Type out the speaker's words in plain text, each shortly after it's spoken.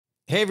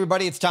Hey,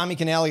 everybody, it's Tommy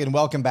Canale, and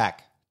welcome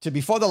back to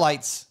Before the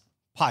Lights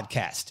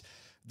podcast,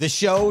 the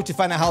show to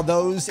find out how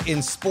those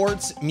in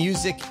sports,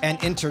 music, and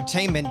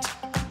entertainment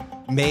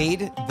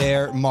made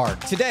their mark.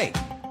 Today,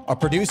 a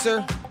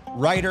producer,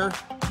 writer,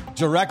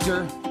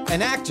 director,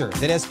 and actor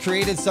that has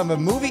created some of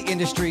movie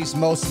industry's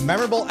most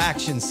memorable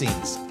action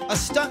scenes, a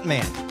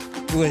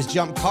stuntman who has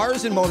jumped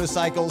cars and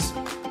motorcycles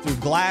through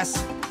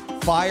glass,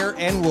 fire,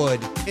 and wood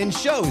in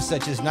shows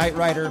such as Knight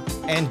Rider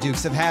and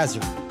Dukes of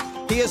Hazzard.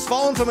 He has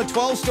fallen from a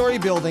 12-story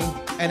building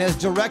and has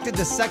directed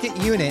the second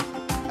unit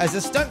as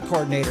a stunt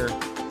coordinator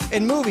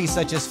in movies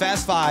such as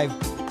Fast 5,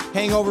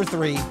 Hangover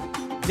III,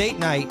 Date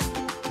Night,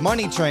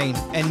 Money Train,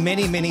 and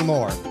many, many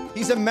more.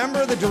 He's a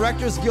member of the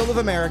Directors Guild of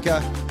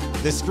America,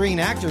 the Screen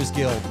Actors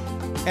Guild,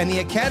 and the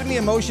Academy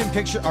of Motion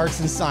Picture Arts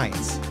and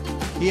Science.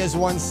 He has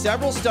won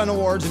several stunt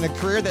awards in a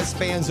career that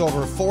spans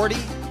over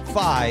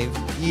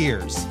 45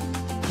 years.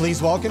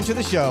 Please welcome to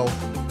the show,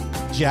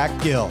 Jack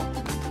Gill.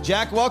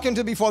 Jack, welcome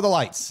to Before the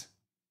Lights.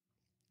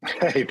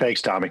 Hey,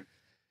 thanks, Tommy.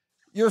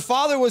 Your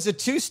father was a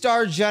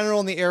two-star general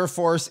in the Air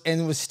Force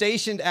and was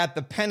stationed at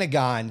the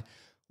Pentagon.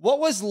 What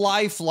was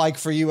life like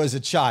for you as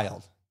a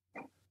child?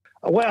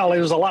 Well,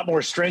 it was a lot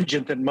more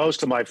stringent than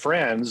most of my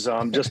friends,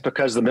 just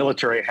because the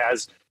military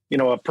has,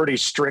 a pretty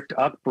strict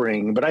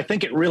upbringing. But I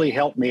think it really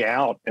helped me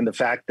out in the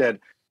fact that,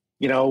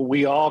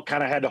 we all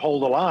kind of had to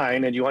hold the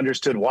line and you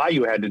understood why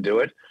you had to do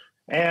it.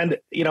 And,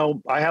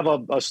 I have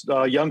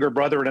a younger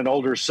brother and an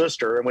older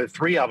sister. And with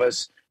three of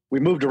us,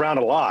 we moved around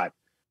a lot.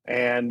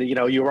 And,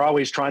 you were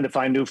always trying to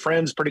find new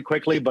friends pretty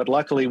quickly. But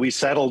luckily, we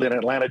settled in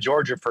Atlanta,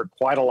 Georgia for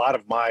quite a lot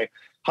of my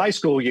high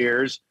school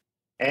years.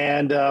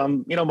 And,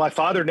 my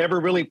father never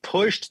really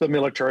pushed the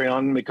military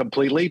on me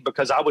completely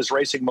because I was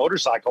racing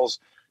motorcycles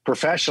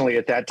professionally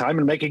at that time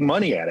and making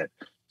money at it.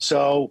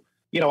 So,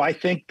 I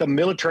think the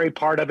military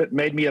part of it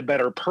made me a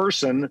better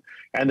person.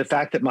 And the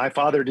fact that my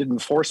father didn't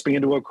force me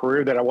into a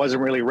career that I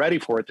wasn't really ready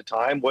for at the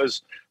time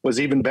was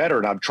even better.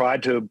 And I've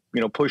tried to,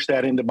 push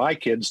that into my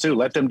kids too.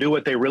 Let them do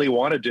what they really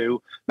want to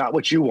do, not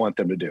what you want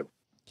them to do.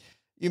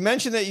 You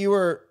mentioned that you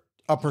were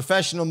a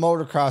professional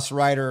motocross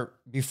rider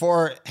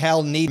before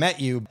Hal Needham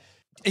met you.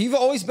 You've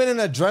always been an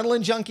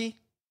adrenaline junkie?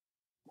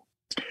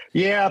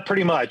 Yeah,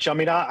 pretty much. I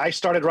mean, I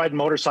started riding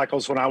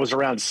motorcycles when I was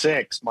around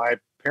 6. My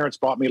parents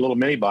bought me a little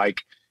mini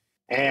bike.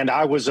 And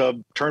I was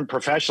turned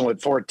professional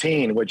at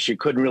 14, which you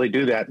couldn't really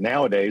do that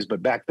nowadays.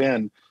 But back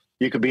then,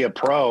 you could be a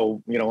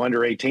pro,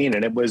 under 18.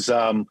 And it was,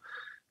 it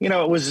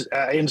was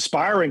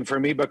inspiring for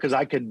me because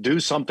I could do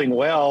something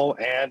well.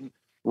 And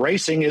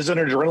racing is an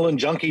adrenaline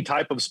junkie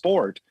type of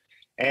sport.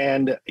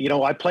 And,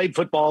 I played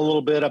football a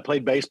little bit. I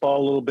played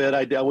baseball a little bit.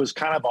 I was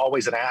kind of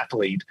always an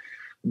athlete.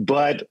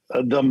 But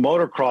the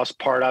motocross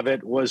part of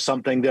it was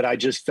something that I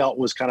just felt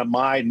was kind of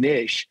my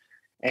niche.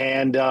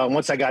 And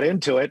once I got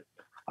into it,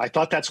 I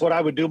thought that's what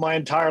I would do my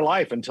entire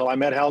life until I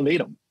met Hal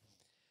Needham.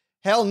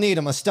 Hal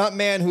Needham, a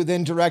stuntman who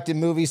then directed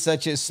movies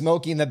such as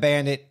Smokey and the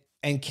Bandit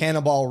and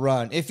Cannonball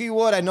Run. If you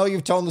would, I know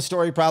you've told the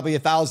story probably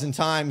 1,000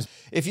 times.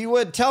 If you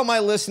would, tell my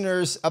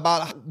listeners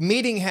about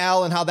meeting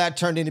Hal and how that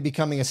turned into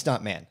becoming a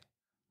stuntman.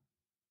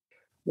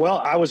 Well,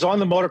 I was on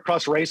the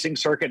motocross racing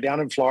circuit down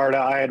in Florida.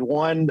 I had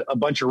won a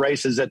bunch of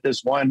races at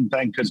this one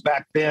thing because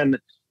back then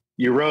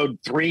you rode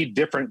 3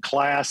 different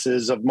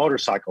classes of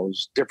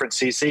motorcycles, different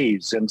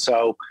CCs. And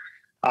so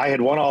I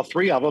had won all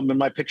 3 of them, and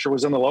my picture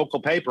was in the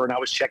local paper, and I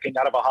was checking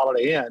out of a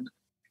Holiday Inn.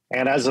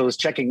 And as I was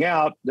checking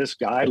out, this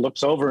guy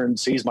looks over and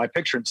sees my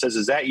picture and says,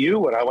 "Is that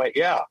you?" And I went,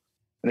 "Yeah."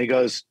 And he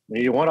goes,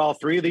 "You won all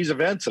 3 of these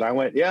events?" And I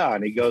went, "Yeah."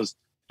 And he goes,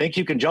 "Think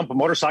you can jump a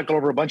motorcycle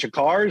over a bunch of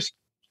cars?"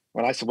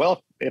 And I said,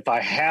 "Well, if I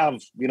have,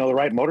 the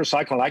right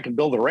motorcycle and I can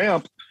build a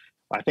ramp,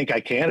 I think I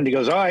can." And he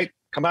goes, "All right,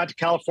 come out to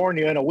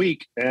California in a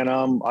week and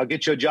I'll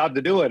get you a job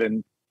to do it."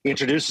 And he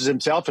introduces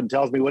himself and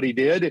tells me what he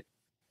did.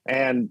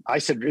 And I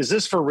said, "Is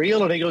this for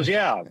real?" And he goes,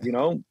 "Yeah,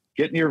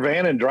 get in your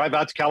van and drive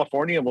out to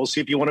California and we'll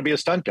see if you want to be a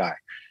stunt guy."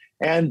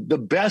 And the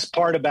best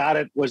part about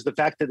it was the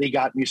fact that he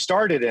got me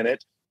started in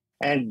it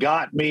and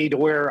got me to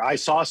where I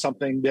saw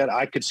something that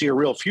I could see a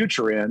real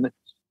future in.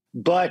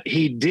 But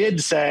he did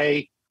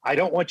say, "I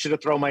don't want you to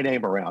throw my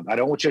name around. I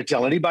don't want you to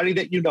tell anybody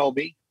that you know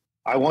me.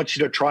 I want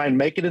you to try and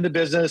make it in the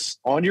business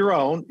on your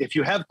own. If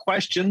you have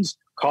questions,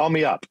 call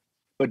me up.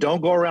 But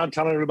don't go around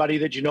telling everybody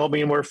that you know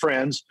me and we're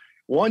friends.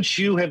 Once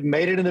you have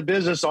made it in the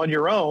business on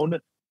your own,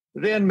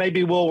 then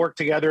maybe we'll work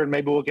together and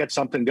maybe we'll get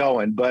something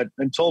going. But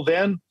until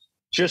then,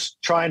 just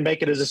try and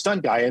make it as a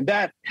stunt guy." And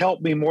that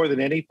helped me more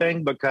than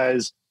anything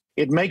because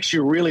it makes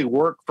you really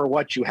work for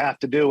what you have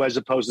to do as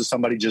opposed to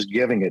somebody just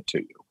giving it to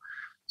you.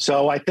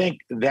 So I think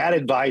that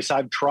advice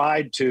I've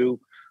tried to,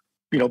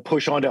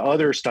 push on to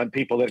other stunt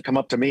people that come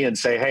up to me and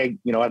say, "Hey,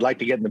 I'd like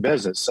to get in the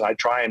business." So I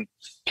try and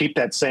keep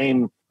that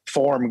same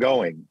form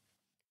going.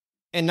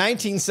 In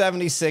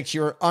 1976,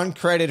 you were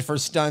uncredited for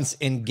stunts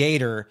in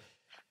Gator.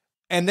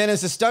 And then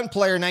as a stunt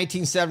player in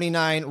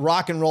 1979,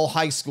 Rock and Roll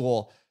High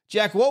School.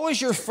 Jack, what was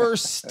your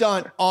first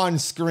stunt on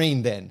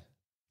screen then?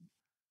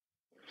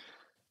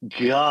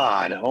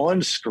 God,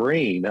 on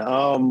screen.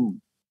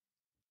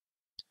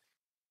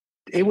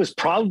 It was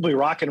probably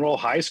Rock and Roll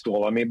High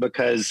School. I mean,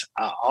 because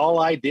all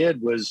I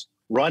did was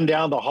run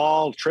down the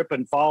hall, trip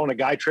and fall, and a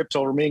guy trips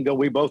over me and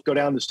we both go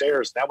down the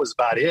stairs. That was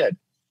about it.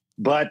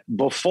 But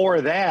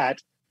before that,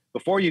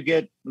 before you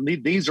get,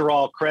 these are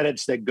all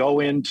credits that go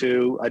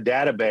into a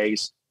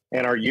database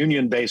and are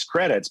union-based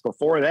credits.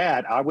 Before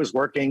that, I was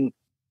working,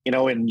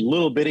 in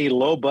little bitty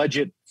low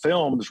budget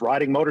films,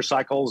 riding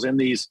motorcycles in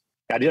these.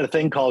 I did a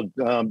thing called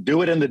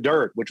Do It in the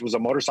Dirt, which was a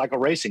motorcycle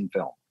racing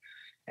film.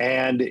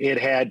 And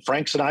it had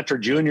Frank Sinatra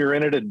Jr.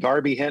 in it and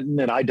Darby Hinton,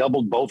 and I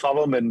doubled both of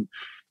them and,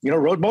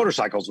 rode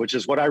motorcycles, which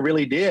is what I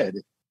really did.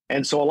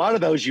 And so a lot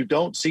of those, you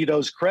don't see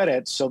those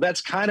credits. So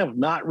that's kind of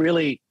not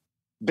really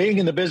being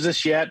in the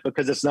business yet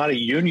because it's not a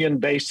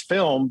union-based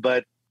film,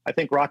 but I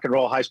think Rock and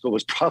Roll High School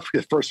was probably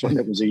the first one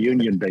that was a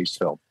union-based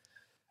film.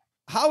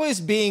 How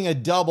is being a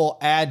double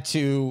add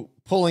to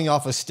pulling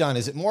off a stunt?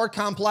 Is it more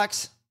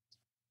complex?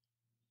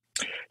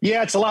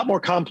 Yeah, it's a lot more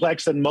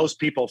complex than most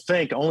people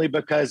think, only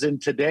because in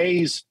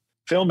today's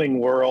filming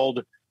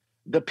world,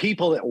 the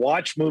people that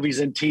watch movies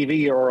and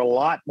TV are a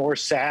lot more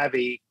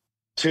savvy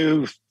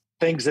to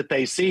things that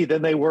they see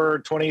than they were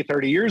 20,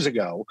 30 years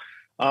ago.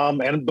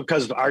 And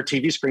because our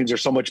TV screens are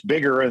so much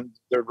bigger and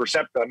the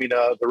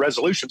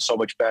resolution's so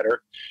much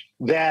better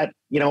that,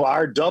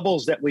 our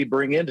doubles that we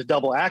bring into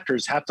double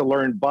actors have to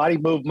learn body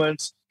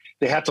movements.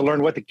 They have to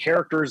learn what the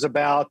character is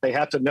about. They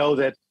have to know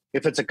that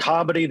if it's a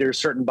comedy, there's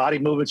certain body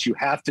movements you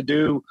have to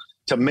do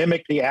to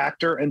mimic the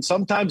actor. And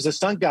sometimes the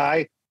stunt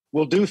guy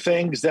will do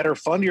things that are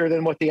funnier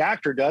than what the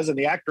actor does, and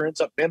the actor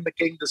ends up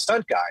mimicking the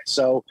stunt guy.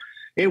 So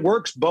it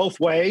works both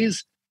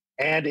ways,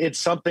 and it's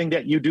something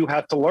that you do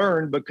have to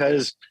learn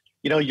because,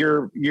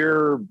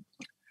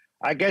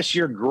 I guess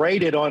you're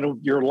graded on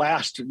your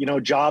last,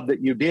 job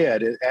that you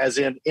did, as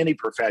in any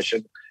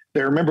profession.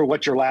 They remember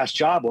what your last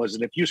job was.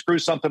 And if you screw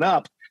something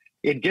up,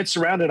 it gets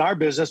around in our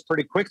business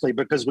pretty quickly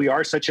because we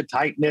are such a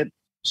tight-knit,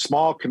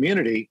 small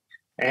community.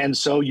 And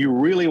so you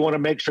really want to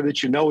make sure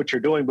that you know what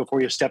you're doing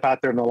before you step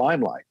out there in the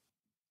limelight.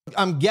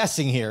 I'm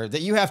guessing here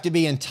that you have to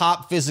be in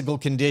top physical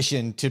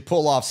condition to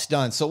pull off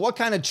stunts. So what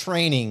kind of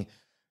training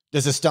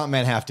does a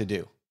stuntman have to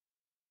do?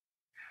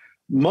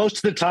 Most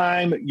of the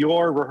time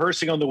you're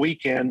rehearsing on the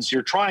weekends.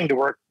 You're trying to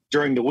work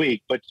during the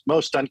week, but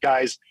most stunt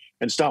guys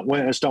and stunt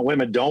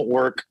women don't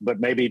work, but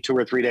maybe 2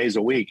 or 3 days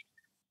a week.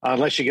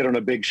 Unless you get on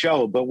a big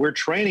show. But we're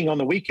training on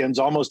the weekends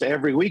almost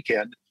every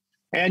weekend.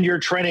 And you're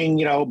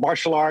training,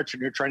 martial arts,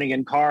 and you're training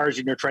in cars,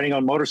 and you're training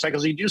on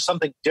motorcycles. You do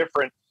something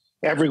different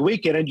every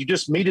weekend, and you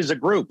just meet as a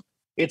group.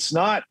 It's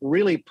not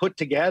really put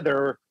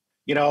together,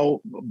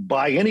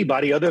 by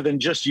anybody other than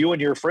just you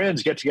and your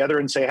friends get together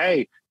and say,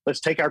 hey, let's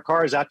take our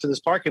cars out to this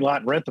parking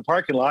lot and rent the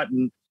parking lot,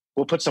 and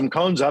we'll put some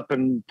cones up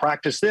and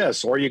practice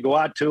this. Or you go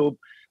out to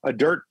a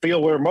dirt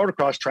field where a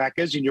motocross track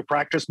is, and you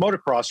practice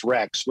motocross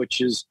wrecks,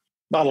 which is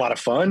not a lot of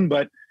fun,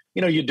 but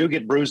you do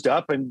get bruised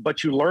up,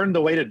 but you learn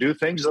the way to do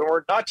things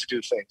or not to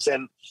do things.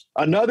 And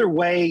another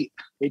way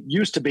it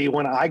used to be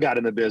when I got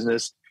in the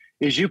business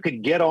is you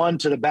could get on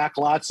to the back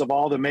lots of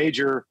all the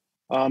major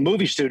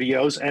movie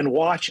studios and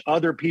watch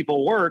other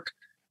people work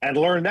and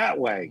learn that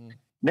way.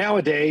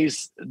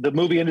 Nowadays, the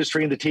movie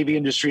industry and the TV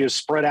industry is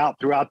spread out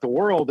throughout the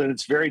world, and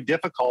it's very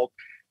difficult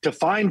to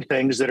find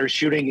things that are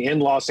shooting in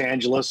Los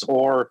Angeles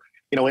or,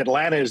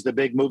 Atlanta is the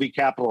big movie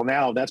capital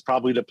now. That's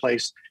probably the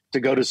place to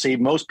go to see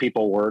most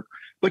people work.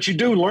 But you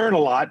do learn a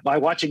lot by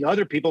watching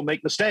other people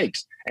make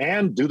mistakes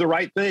and do the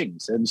right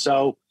things. And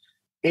so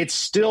it's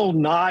still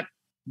not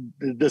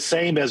the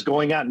same as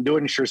going out and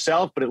doing it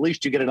yourself, but at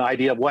least you get an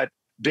idea of what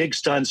big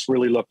stunts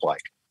really look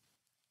like.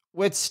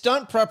 With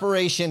stunt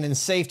preparation and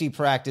safety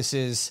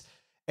practices,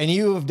 and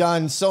you have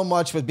done so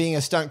much with being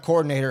a stunt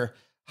coordinator,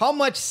 how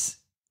much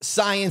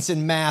science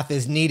and math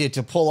is needed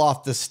to pull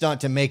off the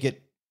stunt to make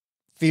it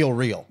feel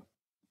real?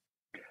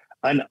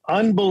 An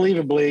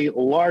unbelievably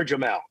large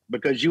amount,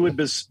 because you would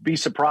be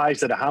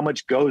surprised at how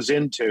much goes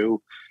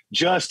into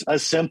just a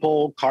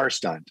simple car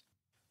stunt.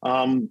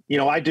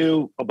 I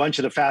do a bunch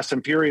of the Fast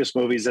and Furious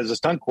movies as a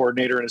stunt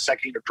coordinator and a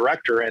second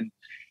director.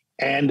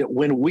 And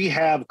when we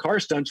have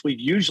car stunts, we've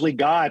usually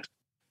got,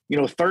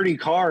 30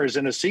 cars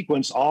in a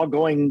sequence, all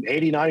going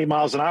 80, 90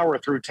 miles an hour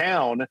through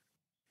town.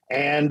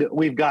 And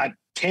we've got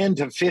 10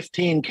 to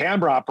 15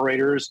 camera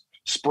operators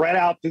spread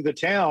out through the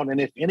town.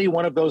 And if any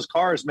one of those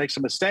cars makes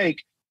a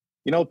mistake,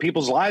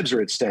 people's lives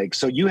are at stake.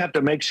 So you have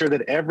to make sure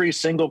that every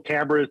single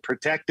camera is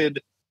protected.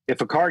 If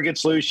a car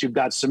gets loose, you've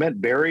got cement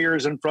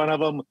barriers in front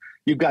of them.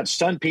 You've got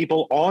stunt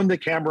people on the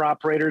camera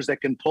operators that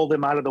can pull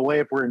them out of the way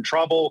if we're in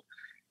trouble.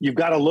 You've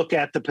got to look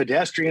at the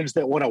pedestrians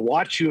that want to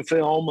watch you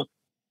film.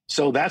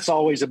 So that's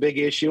always a big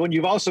issue. And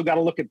you've also got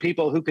to look at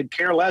people who could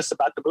care less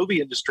about the movie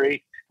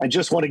industry and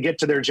just want to get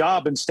to their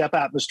job and step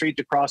out in the street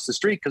to cross the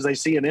street because they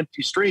see an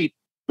empty street,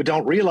 but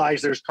don't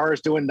realize there's cars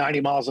doing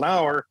 90 miles an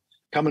hour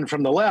coming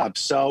from the left.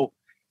 So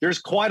there's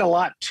quite a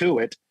lot to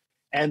it.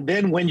 And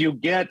then when you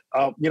get,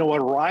 a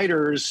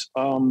writer's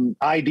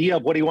idea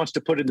of what he wants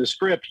to put in the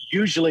script,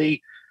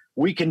 usually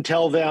we can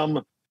tell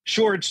them,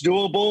 sure, it's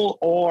doable,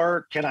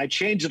 or can I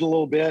change it a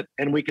little bit?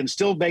 And we can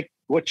still make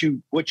what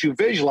you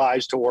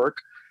visualize to work.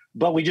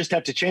 but we just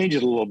have to change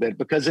it a little bit,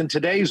 because in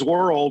today's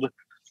world,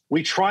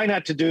 we try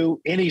not to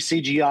do any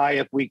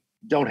CGI if we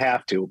don't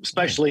have to,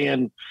 especially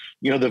in,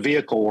 the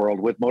vehicle world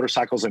with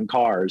motorcycles and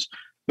cars,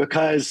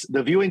 because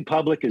the viewing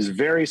public is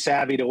very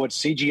savvy to what's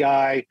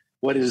CGI,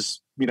 what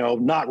is,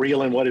 not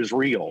real, and what is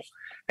real.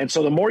 And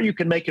so the more you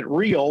can make it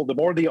real, the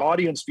more the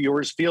audience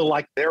viewers feel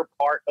like they're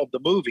part of the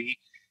movie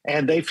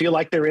and they feel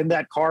like they're in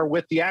that car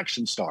with the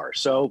action star.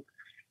 So,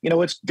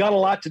 it's got a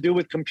lot to do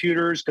with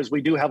computers, because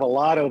we do have a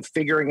lot of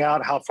figuring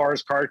out how far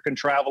cars can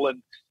travel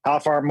and how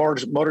far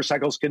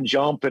motorcycles can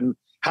jump and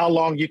how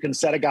long you can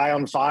set a guy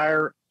on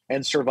fire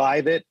and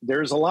survive it.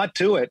 There's a lot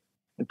to it,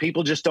 and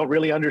people just don't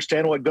really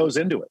understand what goes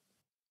into it.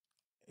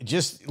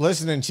 Just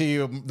listening to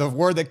you, the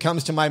word that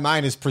comes to my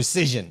mind is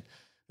precision,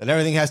 that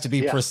everything has to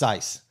be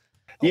precise.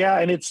 Yeah.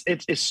 And it's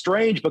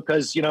strange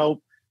because,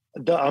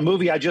 a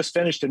movie I just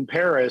finished in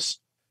Paris,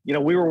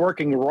 we were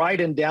working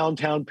right in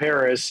downtown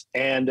Paris,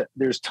 and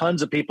there's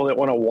tons of people that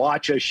want to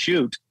watch us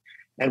shoot.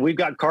 And we've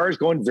got cars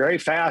going very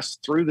fast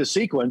through the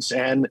sequence.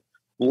 And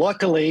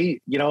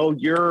luckily,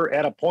 you're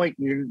at a point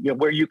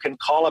where you can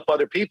call up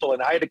other people.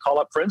 And I had to call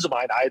up friends of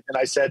mine.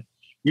 I said,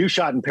 you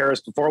shot in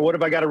Paris before. What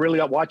have I got to really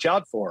watch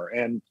out for?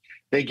 And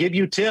they give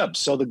you tips.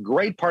 So the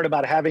great part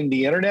about having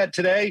the internet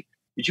today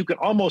is you can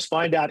almost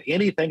find out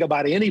anything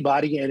about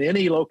anybody in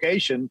any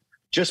location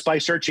just by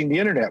searching the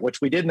internet,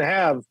 which we didn't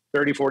have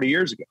 30, 40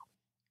 years ago.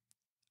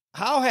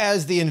 How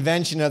has the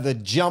invention of the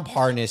jump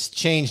harness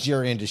changed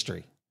your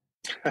industry?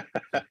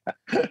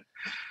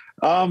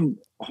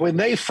 When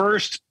they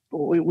first,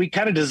 we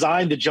kind of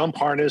designed the jump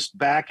harness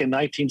back in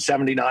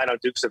 1979 on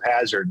Dukes of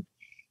Hazzard.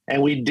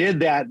 And we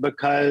did that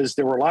because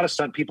there were a lot of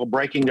stunt people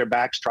breaking their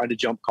backs trying to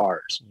jump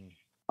cars.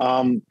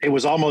 It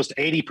was almost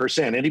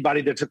 80%.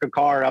 Anybody that took a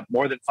car up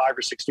more than 5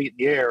 or 6 feet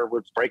in the air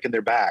was breaking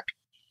their back.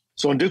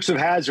 So in Dukes of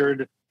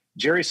Hazzard,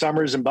 Jerry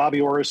Summers and Bobby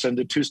Orrison,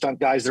 the two stunt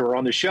guys that were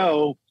on the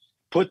show,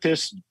 put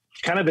this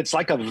it's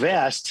like a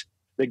vest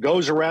that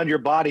goes around your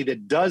body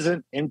that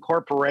doesn't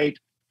incorporate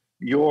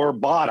your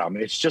bottom.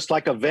 It's just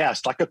like a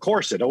vest, like a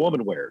corset a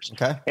woman wears.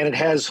 Okay. And it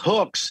has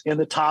hooks in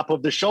the top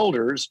of the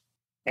shoulders,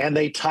 and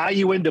they tie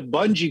you into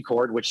bungee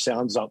cord, which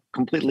sounds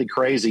completely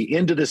crazy,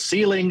 into the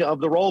ceiling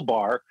of the roll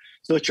bar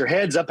so that your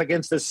head's up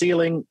against the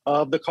ceiling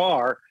of the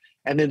car,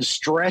 and then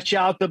stretch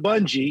out the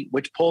bungee,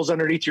 which pulls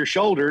underneath your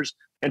shoulders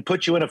and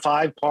put you in a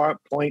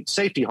 5-point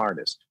safety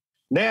harness.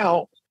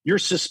 Now you're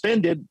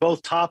suspended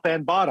both top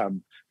and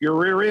bottom. Your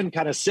rear end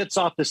kind of sits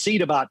off the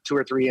seat about 2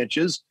 or 3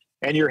 inches,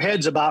 and your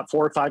head's about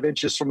 4 or 5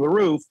 inches from the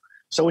roof.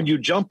 So when you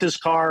jump this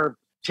car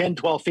 10,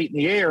 12 feet in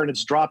the air and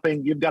it's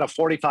dropping, you've got a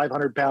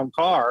 4,500 pound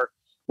car.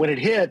 When it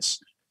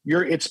hits,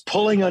 it's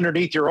pulling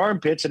underneath your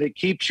armpits, and it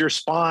keeps your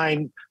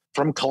spine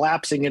from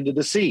collapsing into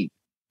the seat.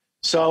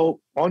 So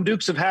on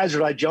Dukes of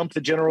Hazzard, I jumped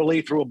the General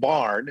Lee through a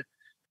barn,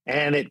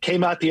 and it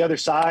came out the other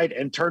side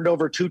and turned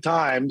over 2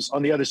 times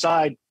on the other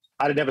side.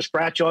 I didn't have a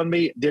scratch on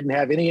me, didn't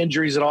have any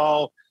injuries at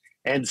all.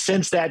 And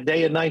since that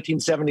day in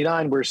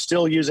 1979, we're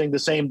still using the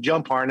same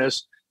jump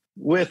harness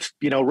with,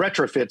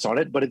 retrofits on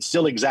it, but it's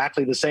still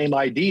exactly the same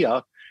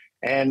idea.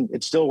 And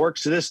it still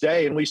works to this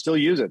day, and we still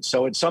use it.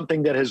 So it's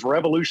something that has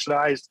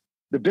revolutionized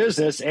the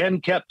business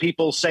and kept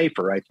people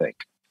safer, I think.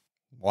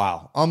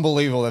 Wow.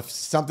 Unbelievable. If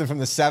something from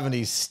the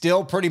 70s,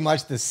 still pretty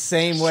much the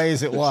same way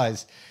as it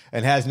was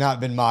and has not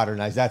been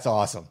modernized. That's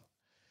awesome.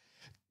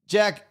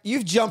 Jack,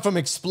 you've jumped from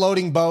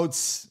exploding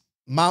boats,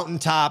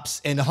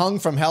 mountaintops, and hung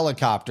from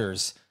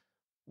helicopters.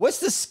 What's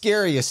the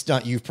scariest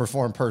stunt you've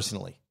performed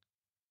personally?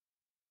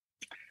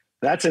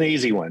 That's an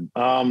easy one.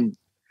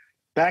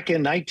 Back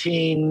in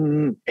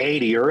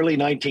 1980, early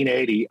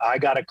 1980, I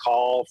got a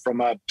call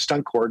from a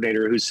stunt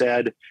coordinator who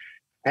said,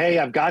 hey,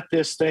 I've got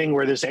this thing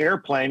where this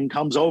airplane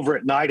comes over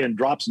at night and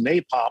drops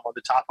napalm on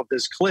the top of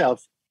this cliff,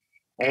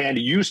 and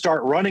you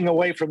start running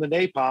away from the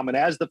napalm, and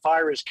as the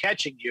fire is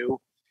catching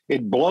you,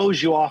 it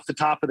blows you off the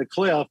top of the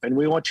cliff, and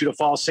we want you to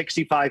fall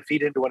 65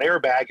 feet into an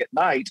airbag at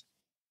night.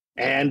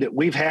 And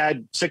we've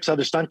had 6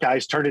 other stunt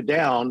guys turn it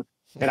down,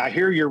 and I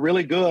hear you're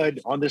really good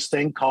on this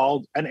thing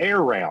called an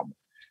air ram.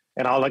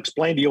 And I'll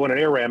explain to you what an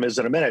air ram is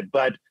in a minute.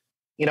 But,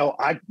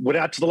 I went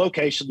out to the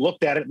location,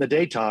 looked at it in the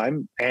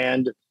daytime,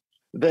 and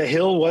the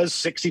hill was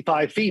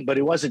 65 feet, but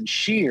it wasn't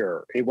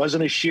sheer. It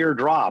wasn't a sheer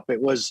drop.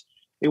 It was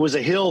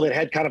a hill that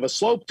had kind of a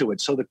slope to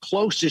it. So the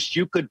closest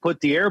you could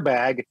put the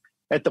airbag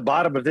at the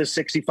bottom of this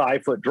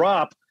 65-foot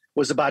drop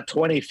was about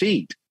 20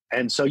 feet.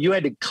 And so you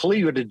had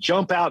to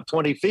jump out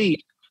 20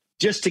 feet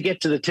just to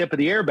get to the tip of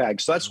the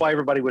airbag. So that's why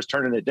everybody was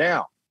turning it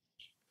down.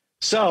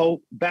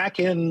 So back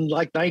in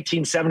like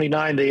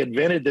 1979, they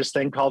invented this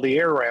thing called the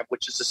air ramp,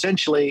 which is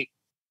essentially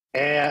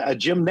a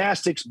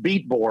gymnastics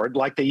beat board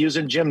like they use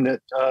in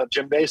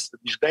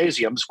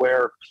gymnasiums,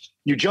 where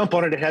you jump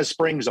on it, it has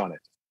springs on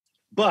it.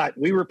 But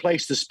we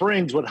replaced the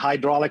springs with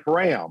hydraulic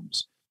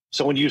rams.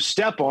 So when you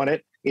step on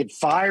it, it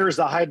fires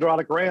the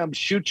hydraulic ram,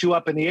 shoots you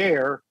up in the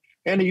air,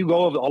 and you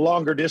go a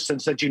longer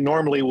distance that you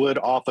normally would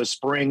off a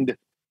springed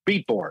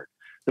beat board.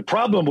 The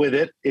problem with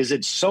it is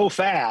it's so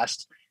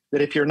fast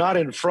that if you're not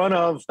in front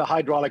of the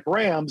hydraulic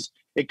rams,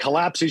 it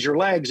collapses your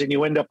legs and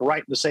you end up right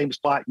in the same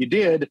spot you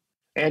did.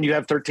 And you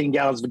have 13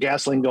 gallons of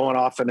gasoline going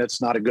off, and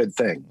it's not a good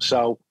thing.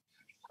 So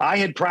I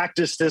had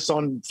practiced this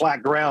on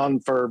flat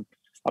ground for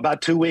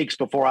about 2 weeks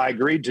before I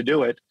agreed to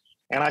do it.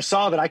 And I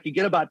saw that I could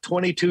get about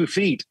 22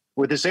 feet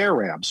with this air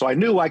ram. So I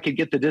knew I could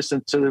get the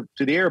distance to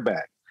the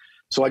airbag.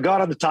 So I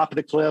got on the top of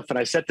the cliff and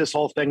I set this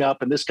whole thing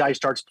up, and this guy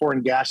starts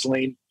pouring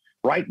gasoline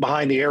right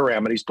behind the air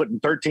ram. And he's putting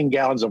 13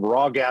 gallons of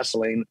raw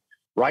gasoline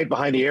right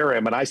behind the air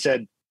ram. And I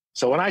said,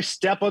 so when I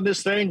step on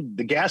this thing,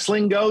 the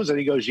gasoline goes? And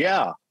he goes,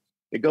 yeah,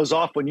 it goes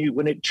off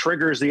when it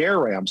triggers the air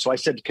ram. So I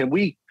said, can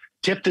we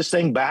tip this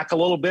thing back a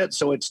little bit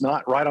so it's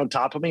not right on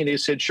top of me? And he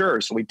said, sure.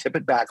 So we tip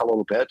it back a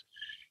little bit.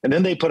 And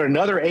then they put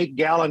another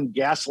 8-gallon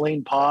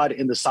gasoline pod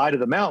in the side of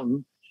the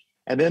mountain.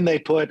 And then they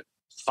put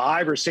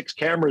 5 or 6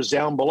 cameras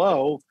down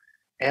below.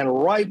 And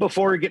right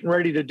before getting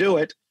ready to do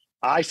it,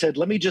 I said,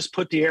 let me just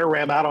put the air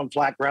ram out on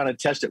flat ground and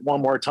test it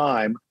one more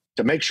time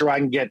to make sure I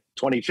can get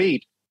 20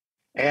 feet.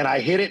 And I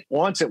hit it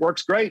once. It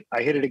works great.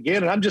 I hit it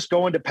again. And I'm just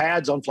going to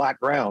pads on flat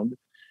ground.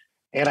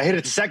 And I hit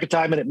it the second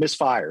time and it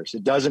misfires.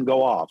 It doesn't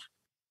go off.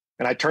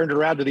 And I turned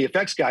around to the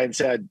effects guy and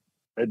said,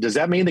 does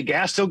that mean the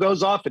gas still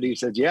goes off? And he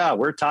said, yeah,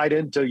 we're tied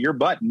into your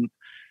button.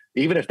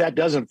 Even if that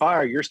doesn't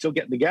fire, you're still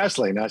getting the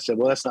gasoline. And I said,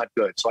 well, that's not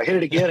good. So I hit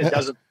it again. It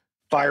doesn't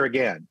fire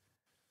again.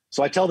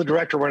 So I tell the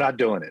director we're not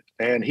doing it.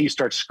 And he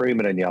starts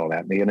screaming and yelling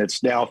at me. And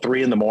it's now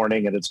 3 a.m.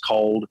 and it's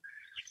cold.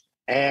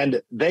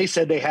 And they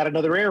said they had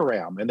another air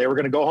ram and they were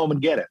going to go home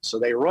and get it. So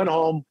they run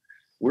home.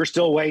 We're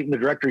still waiting. The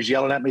director's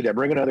yelling at me. They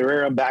bring another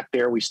air ram back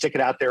there. We stick it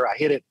out there. I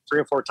hit it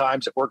 3 or 4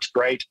 times. It works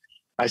great.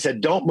 I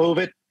said, don't move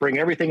it. Bring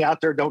everything out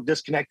there. Don't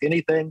disconnect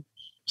anything.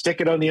 Stick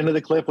it on the end of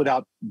the cliff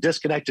without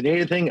disconnecting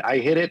anything. I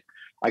hit it.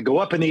 I go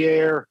up in the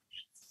air.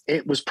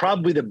 It was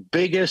probably the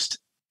biggest,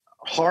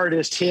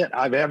 hardest hit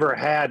I've ever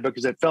had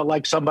because it felt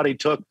like somebody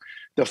took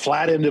the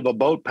flat end of a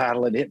boat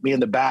paddle and hit me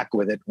in the back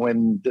with it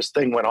when this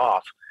thing went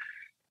off.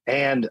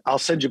 And I'll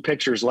send you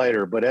pictures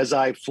later. But as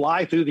I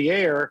fly through the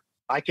air,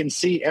 I can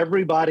see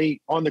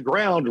everybody on the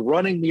ground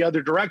running the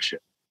other direction.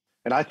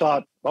 And I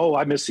thought, oh,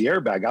 I missed the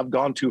airbag. I've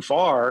gone too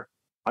far.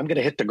 I'm going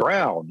to hit the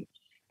ground.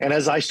 And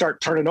as I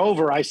start turning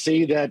over, I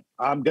see that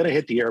I'm going to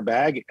hit the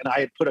airbag. And I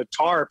had put a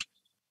tarp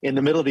in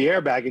the middle of the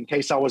airbag in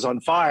case I was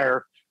on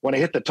fire. When I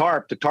hit the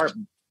tarp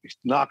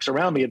knocks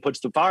around me and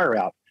puts the fire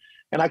out.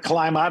 And I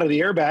climb out of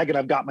the airbag and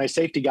I've got my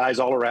safety guys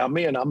all around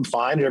me and I'm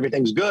fine and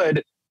everything's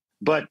good.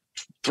 But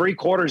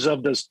 3/4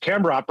 of the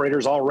camera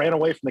operators all ran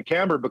away from the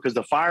camera because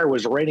the fire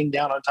was raining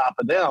down on top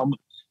of them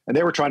and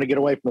they were trying to get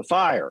away from the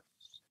fire.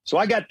 So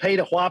I got paid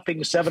a whopping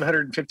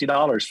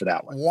 $750 for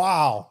that one.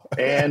 Wow.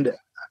 And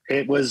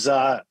it was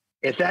at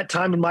that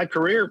time in my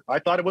career, I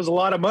thought it was a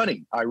lot of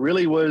money. I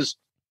really was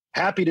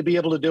happy to be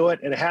able to do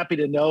it and happy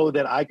to know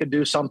that I could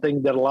do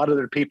something that a lot of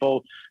other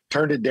people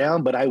turned it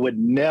down, but I would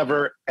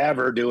never,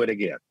 ever do it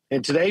again.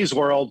 In today's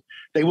world,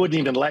 they wouldn't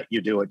even let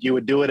you do it. You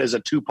would do it as a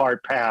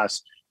 2-part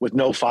pass with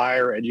no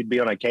fire and you'd be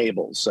on a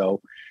cable.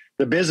 So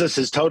the business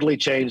has totally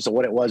changed to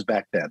what it was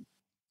back then.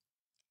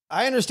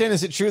 I understand.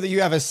 Is it true that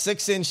you have a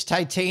 6-inch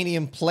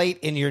titanium plate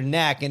in your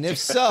neck? And if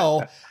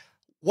so,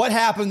 what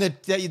happened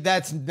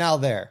that's now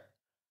there?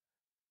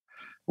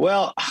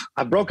 Well,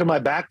 I've broken my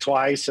back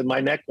twice and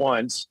my neck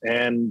once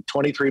and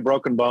 23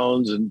 broken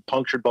bones and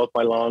punctured both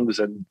my lungs.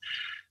 And,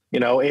 you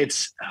know,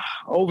 it's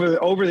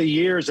over the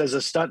years as a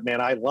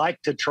stuntman, I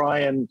like to try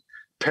and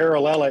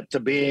parallel it to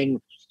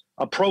being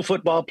a pro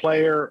football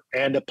player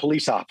and a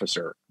police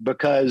officer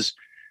because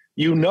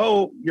you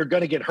know you're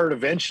going to get hurt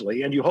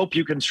eventually and you hope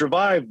you can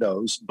survive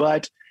those.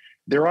 But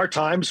there are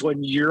times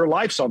when your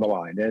life's on the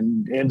line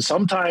and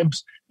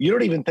sometimes you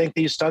don't even think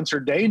these stunts are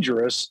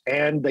dangerous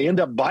and they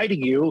end up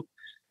biting you.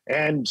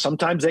 And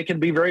sometimes they can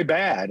be very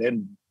bad.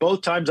 And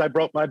both times I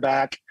broke my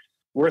back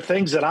were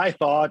things that I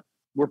thought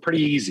were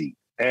pretty easy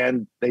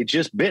and they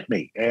just bit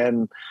me.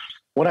 And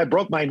when I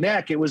broke my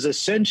neck, it was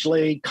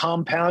essentially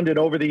compounded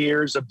over the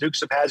years of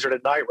Dukes of Hazzard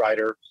and Knight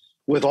Rider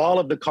with all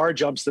of the car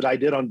jumps that I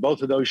did on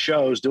both of those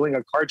shows, doing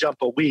a car jump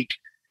a week,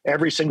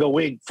 every single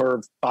week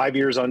for 5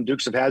 years on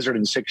Dukes of Hazzard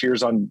and 6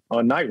 years on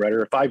Knight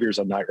Rider, or 5 years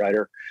on Knight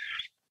Rider.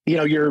 You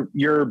know,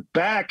 your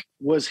back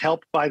was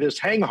helped by this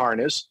hang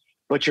harness,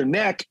 but your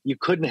neck, you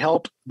couldn't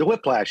help the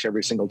whiplash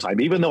every single time.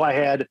 Even though I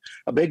had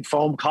a big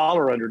foam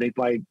collar underneath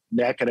my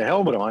neck and a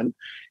helmet on,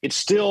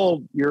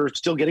 you're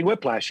still getting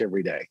whiplash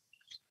every day.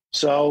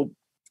 So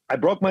I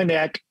broke my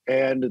neck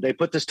and they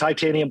put this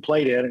titanium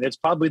plate in, and it's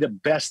probably the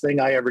best thing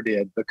I ever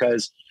did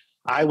because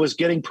I was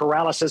getting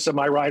paralysis in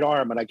my right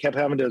arm and I kept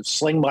having to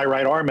sling my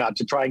right arm out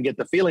to try and get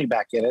the feeling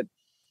back in it.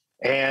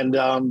 And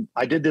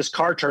I did this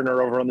car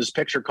turner over on this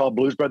picture called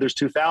Blues Brothers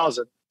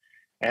 2000.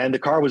 And the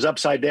car was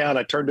upside down.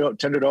 I turned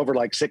it over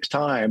like 6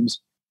 times.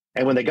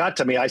 And when they got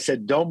to me, I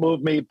said, don't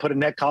move me, put a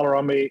neck collar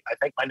on me. I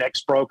think my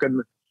neck's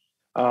broken.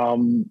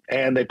 And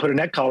they put a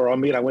neck collar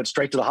on me and I went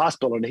straight to the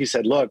hospital. And he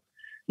said, look,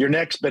 your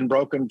neck's been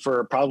broken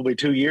for probably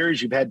 2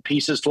 years. You've had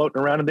pieces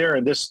floating around in there.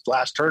 And this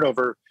last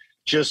turnover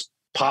just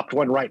popped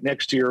one right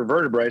next to your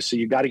vertebrae. So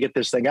you got to get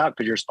this thing out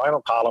because your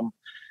spinal column,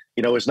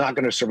 you know, is not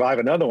going to survive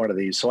another one of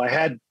these. So I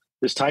had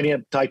this tiny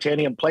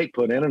titanium plate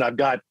put in, and I've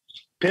got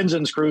pins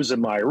and screws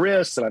in my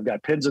wrists, and I've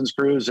got pins and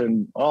screws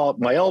in all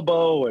my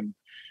elbow, and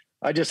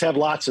I just have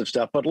lots of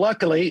stuff. But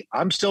luckily,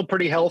 I'm still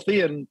pretty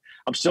healthy, and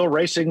I'm still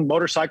racing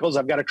motorcycles.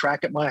 I've got a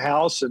track at my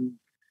house, and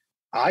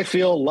I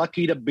feel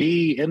lucky to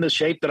be in the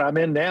shape that I'm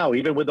in now,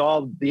 even with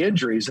all the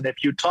injuries. And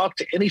if you talk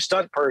to any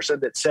stunt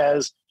person that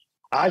says,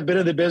 I've been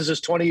in the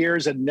business 20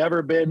 years and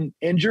never been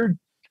injured,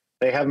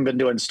 they haven't been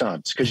doing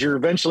stunts, because you're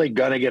eventually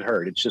going to get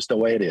hurt. It's just the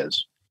way it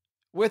is.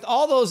 With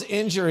all those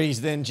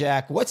injuries then,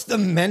 Jack, what's the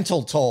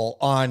mental toll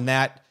on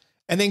that?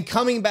 And then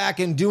coming back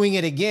and doing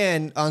it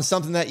again on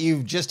something that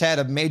you've just had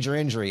a major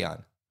injury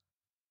on.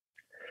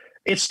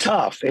 It's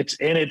tough.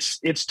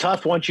 It's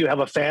tough once you have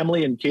a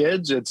family and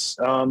kids.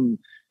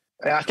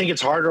 I think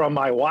it's harder on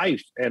my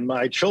wife and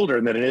my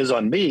children than it is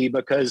on me,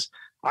 because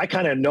I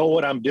kind of know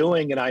what I'm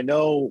doing and I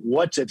know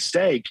what's at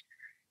stake.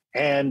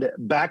 And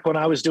back when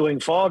I was doing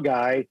Fall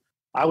Guy,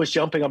 I was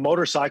jumping a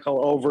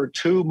motorcycle over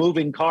 2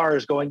 moving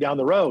cars going down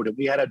the road. And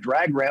we had a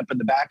drag ramp in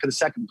the back of the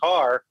second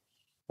car.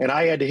 And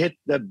I had to hit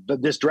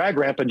this drag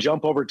ramp and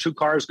jump over 2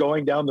 cars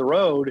going down the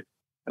road.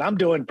 And I'm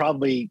doing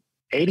probably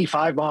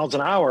 85 miles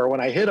an hour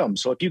when I hit them.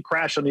 So if you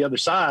crash on the other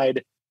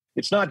side,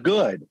 it's not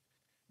good.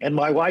 And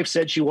my wife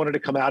said she wanted to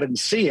come out and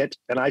see it.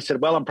 And I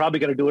said, well, I'm probably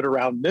going to do it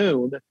around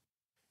noon.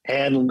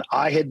 And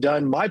I had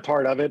done my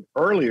part of it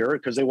earlier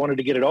because they wanted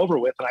to get it over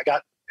with. And I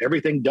got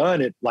everything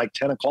done at like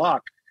 10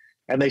 o'clock.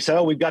 And they said,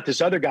 oh, we've got this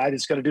other guy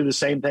that's going to do the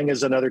same thing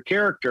as another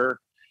character.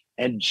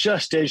 And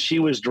just as she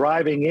was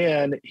driving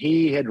in,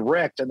 he had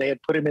wrecked and they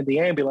had put him in the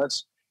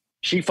ambulance.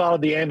 She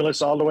followed the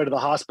ambulance all the way to the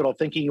hospital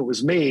thinking it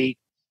was me,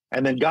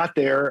 and then got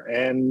there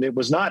and it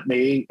was not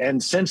me.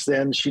 And since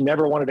then, she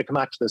never wanted to come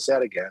out to the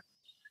set again.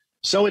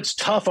 So it's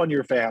tough on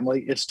your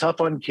family. It's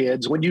tough on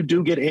kids. When you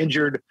do get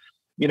injured,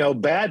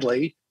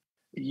 badly,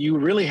 you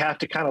really have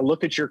to kind of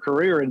look at your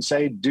career and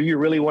say, do you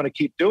really want to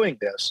keep doing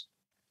this?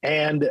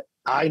 And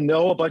I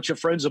know a bunch of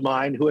friends of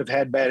mine who have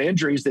had bad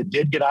injuries that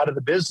did get out of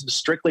the business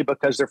strictly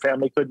because their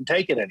family couldn't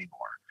take it anymore.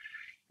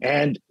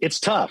 And it's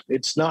tough.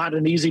 It's not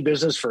an easy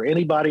business for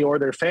anybody or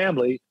their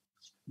family,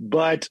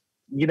 but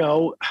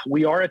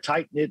we are a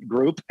tight-knit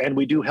group and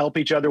we do help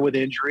each other with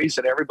injuries,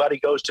 and everybody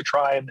goes to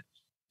try and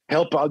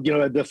help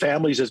the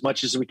families as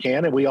much as we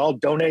can. And we all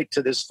donate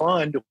to this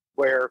fund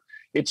where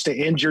it's to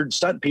injured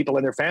stunt people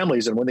and their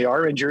families. And when they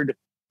are injured,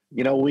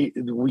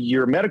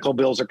 your medical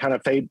bills are kind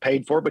of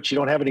paid for, but you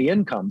don't have any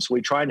income. So we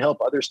try and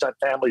help other stunt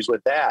families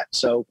with that.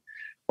 So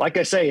like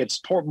I say,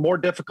 it's more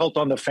difficult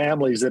on the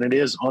families than it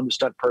is on the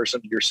stunt person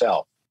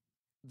yourself.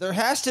 There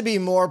has to be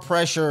more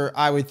pressure,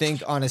 I would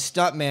think, on a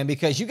stuntman,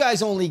 because you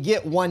guys only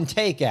get one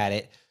take at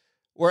it.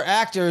 Where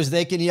actors,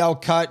 they can yell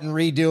cut and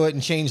redo it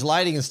and change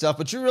lighting and stuff,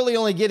 but you're really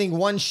only getting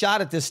one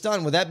shot at this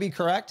stunt. Would that be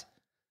correct?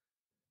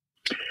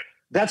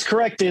 That's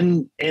correct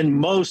in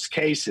most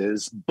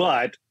cases,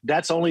 but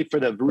that's only for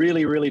the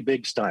really, really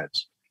big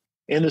stunts.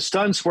 In the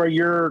stunts where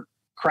you're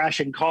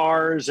crashing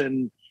cars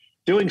and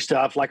doing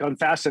stuff like on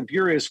Fast and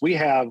Furious, we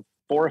have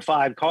 4 or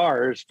 5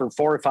 cars for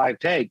 4 or 5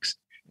 takes.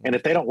 And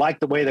if they don't like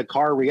the way the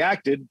car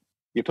reacted,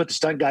 you put the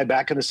stunt guy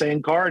back in the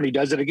same car and he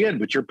does it again,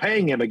 but you're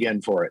paying him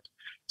again for it.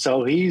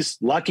 So he's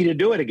lucky to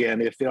do it again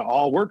if it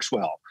all works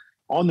well.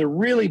 On the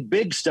really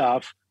big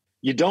stuff,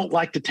 you don't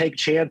like to take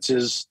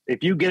chances.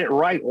 If you get it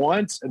right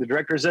once and the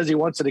director says he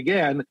wants it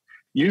again,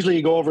 usually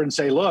you go over and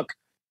say, look,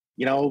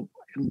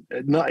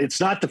 it's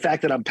not the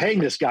fact that I'm paying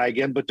this guy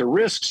again, but the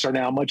risks are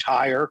now much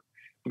higher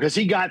because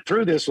he got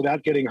through this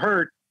without getting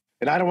hurt.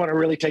 And I don't want to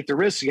really take the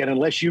risk again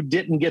unless you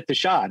didn't get the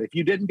shot. If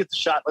you didn't get the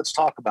shot, let's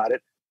talk about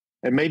it.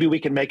 And maybe we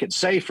can make it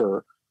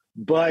safer.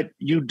 But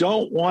you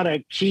don't want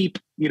to keep,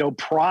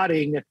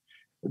 prodding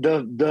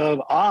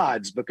the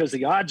odds, because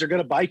the odds are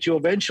going to bite you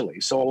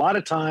eventually. So a lot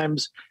of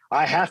times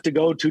I have to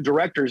go to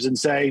directors and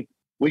say,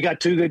 we got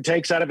 2 good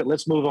takes out of it.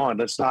 Let's move on.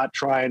 Let's not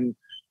try and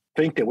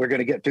think that we're going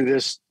to get through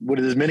this with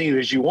as many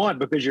as you want,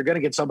 because you're going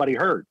to get somebody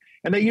hurt.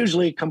 And they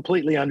usually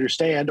completely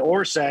understand,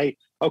 or say,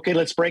 okay,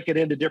 let's break it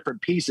into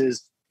different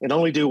pieces and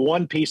only do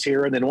 1 piece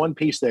here and then 1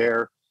 piece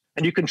there.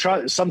 And you can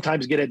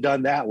sometimes get it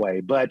done that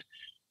way. But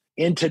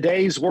in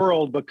today's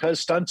world, because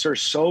stunts are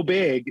so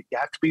big, you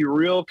have to be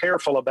real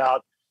careful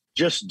about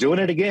just doing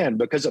it again,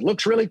 because it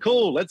looks really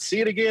cool. Let's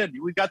see it again.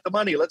 We've got the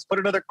money. Let's put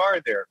another car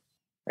in there.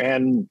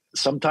 And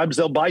sometimes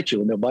they'll bite you,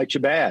 and they'll bite you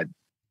bad.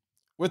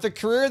 With a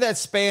career that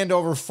spanned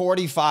over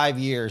 45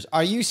 years,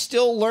 are you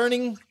still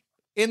learning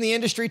in the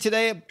industry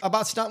today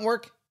about stunt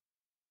work?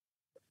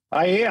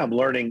 I am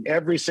learning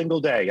every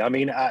single day. I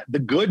mean, the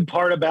good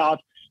part about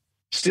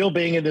still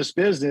being in this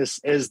business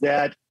is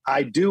that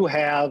I do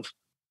have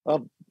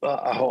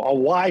a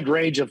wide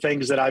range of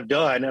things that I've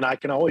done, and I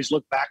can always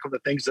look back on the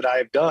things that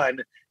I've done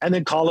and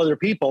then call other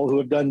people who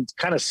have done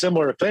kind of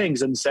similar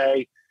things and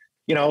say,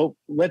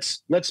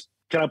 let's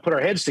kind of put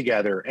our heads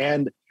together.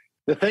 And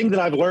the thing that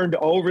I've learned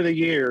over the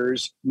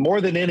years,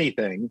 more than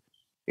anything,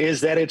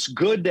 is that it's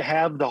good to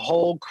have the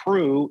whole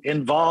crew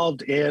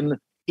involved in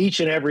each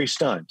and every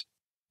stunt,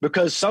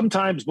 because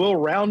sometimes we'll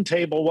round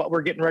table what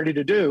we're getting ready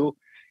to do.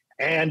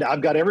 And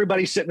I've got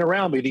everybody sitting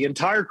around me, the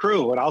entire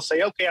crew. And I'll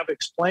say, okay, I've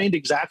explained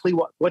exactly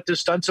what this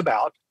stunt's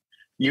about.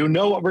 You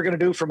know what we're going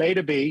to do from A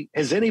to B.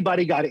 Has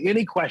anybody got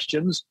any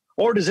questions,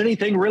 or does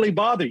anything really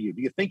bother you?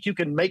 Do you think you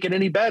can make it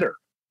any better?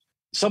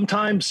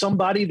 Sometimes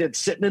somebody that's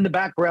sitting in the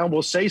background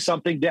will say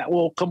something that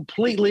will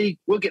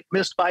get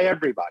missed by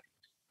everybody.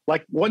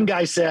 Like one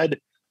guy said,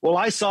 well,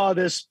 I saw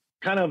this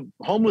kind of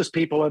homeless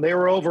people and they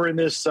were over in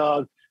this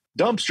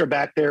dumpster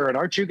back there. And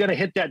aren't you going to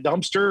hit that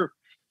dumpster,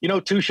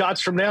 2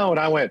 shots from now? And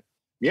I went,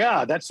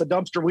 yeah, that's the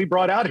dumpster we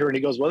brought out here. And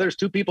he goes, well, there's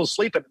 2 people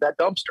sleeping in that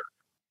dumpster.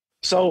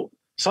 So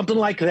something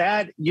like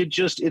that,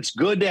 it's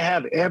good to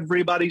have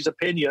everybody's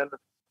opinion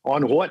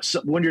on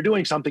when you're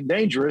doing something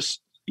dangerous.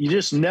 You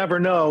just never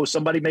know.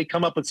 Somebody may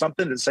come up with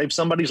something that saves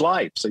somebody's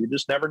life. So you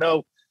just never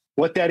know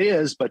what that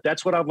is. But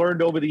that's what I've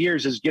learned over the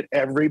years, is get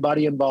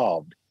everybody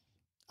involved.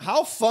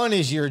 How fun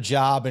is your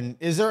job? And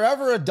is there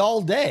ever a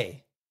dull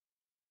day?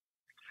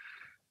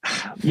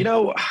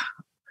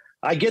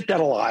 I get that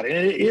a lot. And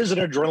it is an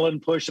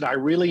adrenaline push, and I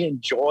really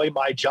enjoy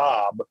my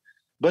job.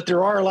 But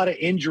there are a lot of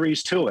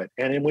injuries to it.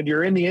 And when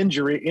you're in the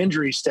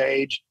injury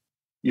stage,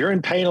 you're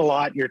in pain a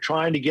lot. You're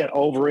trying to get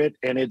over it,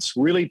 and it's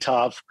really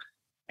tough.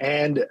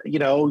 And,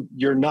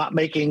 you're not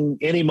making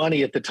any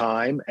money at the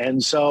time.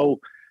 And so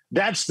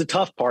that's the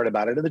tough part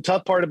about it. And the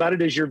tough part about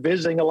it is you're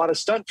visiting a lot of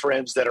stunt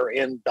friends that are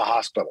in the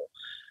hospital.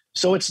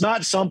 So it's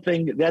not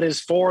something that is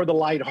for the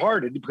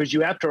lighthearted, because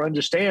you have to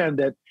understand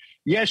that,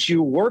 yes,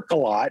 you work a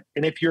lot.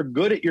 And if you're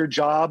good at your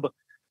job,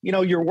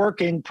 you're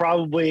working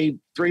probably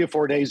 3 or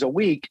 4 days a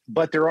week,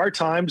 but there are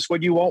times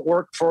when you won't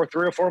work for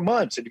 3 or 4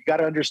 months. And you've got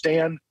to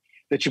understand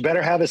that you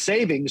better have a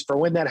savings for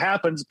when that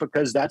happens,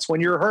 because that's when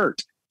you're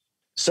hurt.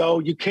 So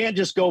you can't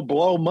just go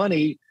blow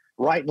money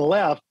right and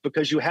left,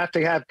 because you have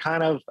to have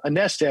kind of a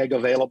nest egg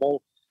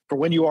available for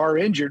when you are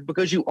injured,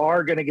 because you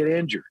are going to get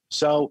injured.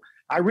 So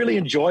I really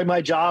enjoy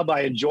my job.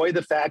 I enjoy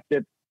the fact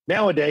that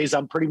nowadays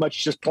I'm pretty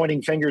much just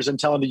pointing fingers and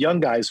telling the young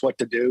guys what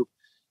to do.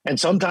 And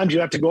sometimes you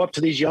have to go up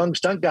to these young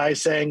stunt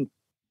guys saying,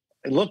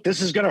 look,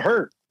 this is going to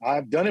hurt.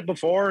 I've done it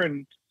before,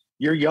 and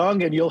you're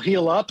young and you'll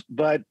heal up,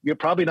 but you're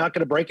probably not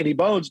going to break any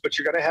bones, but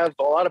you're going to have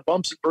a lot of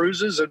bumps and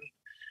bruises, and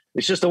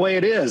it's just the way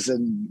it is.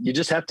 And you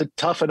just have to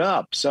toughen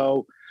up.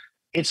 So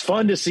it's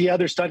fun to see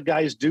other stunt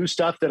guys do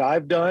stuff that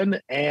I've done,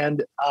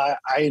 and I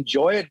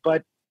enjoy it.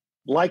 But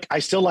I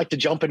still like to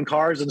jump in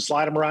cars and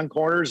slide them around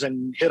corners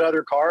and hit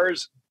other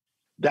cars.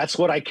 That's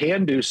what I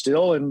can do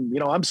still. And,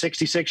 I'm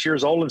 66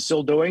 years old and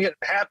still doing it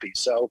and happy.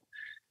 So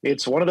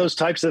it's one of those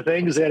types of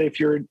things that if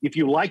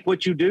you like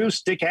what you do,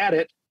 stick at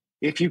it.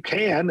 If you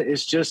can,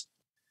 it's just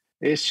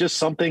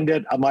something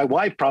that my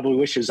wife probably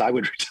wishes I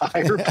would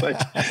retire,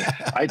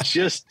 but I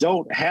just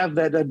don't have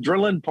that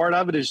adrenaline part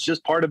of it. It's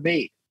just part of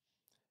me.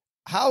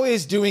 How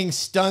is doing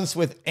stunts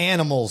with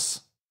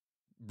animals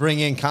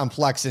bringing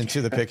complex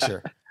into the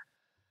picture?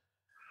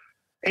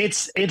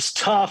 It's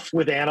tough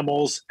with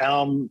animals.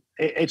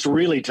 It's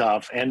really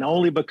tough. And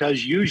only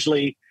because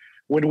usually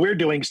when we're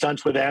doing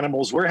stunts with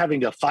animals, we're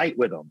having to fight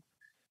with them.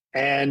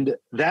 And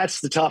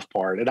that's the tough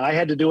part. And I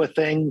had to do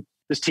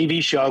this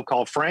TV show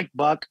called Frank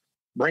Buck,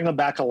 Bring Them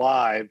Back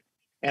Alive.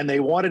 And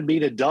they wanted me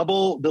to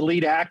double the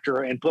lead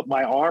actor and put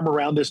my arm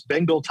around this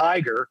Bengal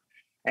tiger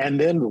and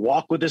then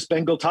walk with this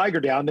Bengal tiger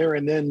down there.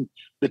 And then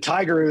the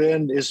tiger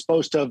then is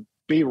supposed to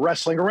be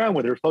wrestling around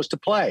with her, supposed to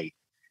play.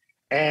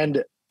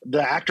 And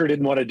the actor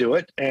didn't want to do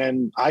it.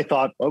 And I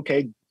thought,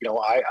 okay,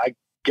 I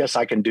guess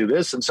I can do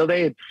this. And so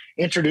they had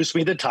introduced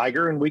me to the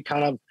tiger, and we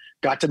kind of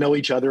got to know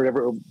each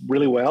other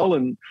really well.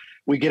 And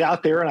we get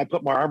out there and I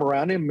put my arm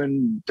around him,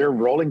 and they're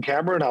rolling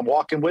camera and I'm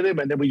walking with him.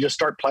 And then we just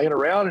start playing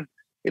around, and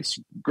it's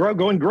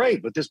going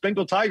great. But this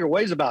Bengal tiger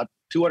weighs about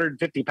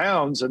 250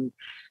 pounds. And,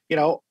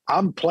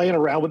 I'm playing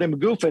around with him,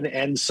 goofing,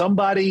 and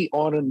somebody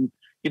on,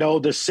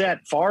 the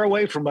set far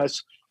away from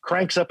us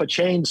cranks up a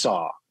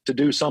chainsaw to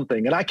do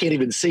something. And I can't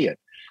even see it.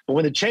 But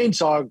when the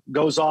chainsaw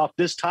goes off,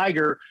 this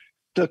tiger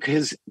took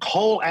his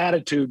whole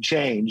attitude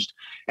changed,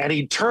 and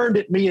he turned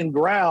at me and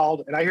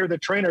growled. And I hear the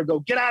trainer go,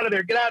 "Get out of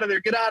there, get out of there,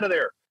 get out of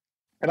there."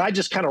 And I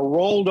just kind of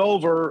rolled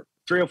over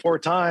 3 or 4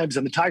 times,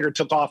 and the tiger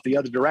took off the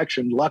other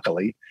direction,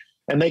 luckily,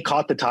 and they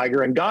caught the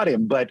tiger and got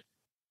him. But,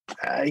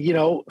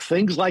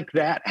 things like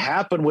that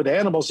happen with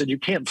animals, and you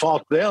can't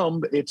fault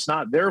them. It's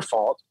not their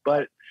fault.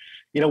 But,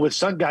 with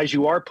stunt guys,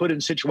 you are put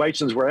in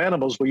situations where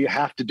you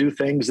have to do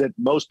things that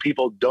most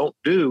people don't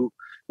do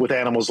with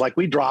animals. Like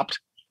we dropped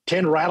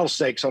 10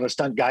 rattlesnakes on a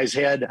stunt guy's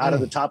head out of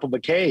the top of a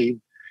cave.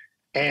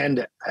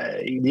 And,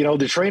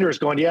 the trainer is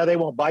going, yeah, they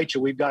won't bite you.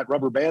 We've got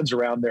rubber bands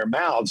around their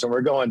mouths. And we're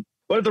going,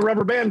 what if the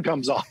rubber band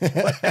comes off?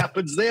 What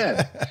happens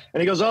then?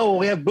 And he goes, oh, well,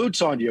 we have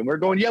boots on you. And we're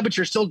going, yeah, but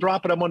you're still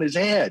dropping them on his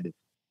head.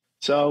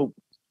 So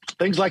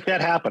things like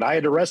that happen. I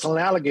had to wrestle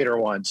an alligator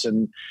once,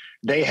 and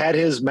they had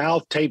his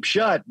mouth taped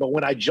shut. But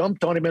when I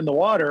jumped on him in the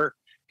water,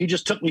 he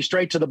just took me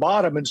straight to the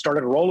bottom and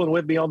started rolling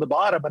with me on the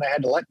bottom. And I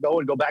had to let go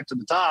and go back to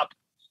the top.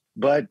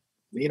 But,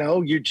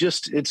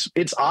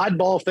 it's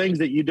oddball things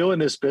that you do in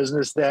this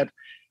business that,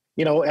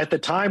 at the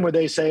time where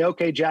they say,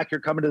 okay, Jack, you're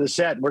coming to the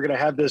set and we're going to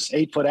have this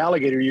 8-foot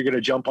alligator you're going to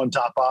jump on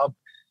top of.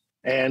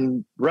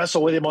 and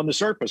wrestle with him on the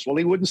surface. Well,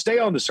 he wouldn't stay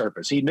on the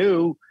surface. He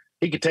knew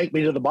he could take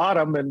me to the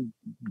bottom and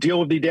deal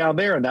with me down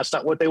there, and that's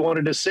not what they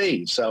wanted to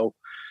see. So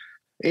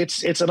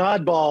it's an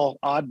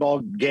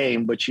oddball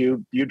game, but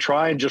you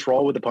try and just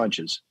roll with the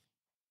punches.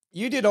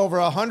 You did over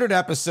 100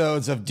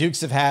 episodes of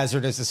Dukes of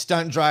Hazzard as a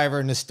stunt driver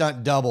and a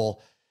stunt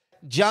double.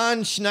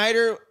 John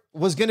Schneider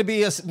was wanted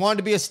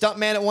to be a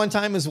stuntman at one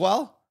time as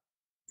well?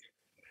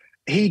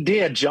 He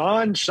did.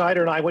 John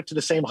Schneider and I went to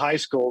the same high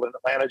school in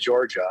Atlanta,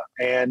 Georgia.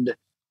 And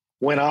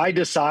when I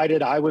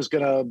decided I was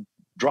going to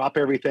drop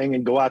everything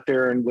and go out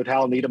there and with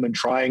Hal Needham and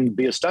try and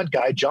be a stunt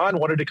guy, John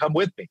wanted to come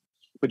with me.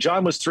 But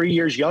John was 3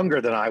 years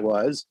younger than I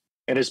was.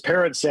 And his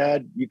parents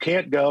said, you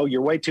can't go.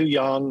 You're way too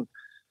young.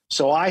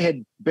 So I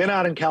had been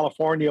out in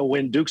California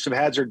when Dukes of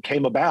Hazzard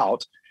came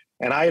about,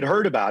 and I had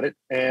heard about it.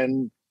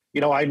 And,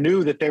 I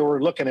knew that they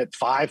were looking at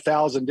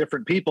 5,000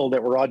 different people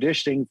that were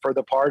auditioning for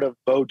the part of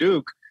Bo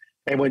Duke.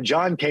 And when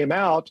John came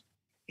out,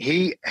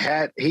 he's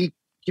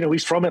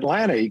from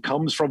Atlanta. He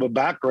comes from a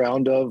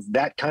background of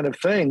that kind of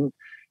thing.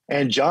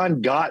 And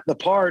John got the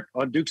part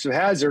on Dukes of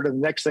Hazzard.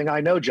 And the next thing I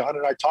know, John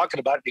and I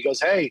talking about it. He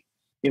goes, hey,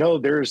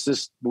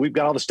 we've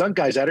got all the stunt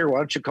guys out here. Why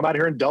don't you come out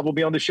here and double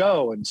me on the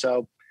show? And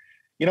so,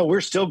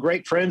 we're still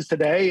great friends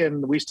today,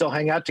 and we still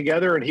hang out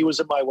together. And he was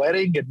at my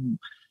wedding. And,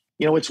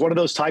 it's one of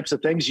those types of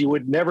things you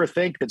would never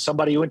think that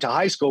somebody you went to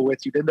high school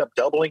with, you'd end up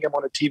doubling him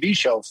on a TV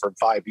show for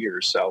 5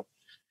 years. So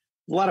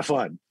a lot of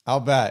fun. I'll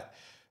bet.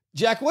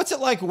 Jack, what's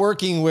it like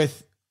working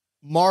with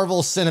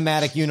Marvel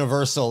Cinematic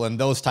Universal and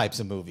those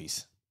types of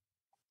movies?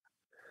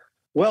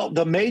 Well,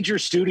 the major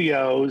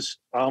studios,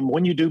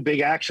 when you do big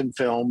action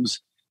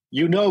films,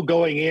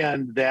 going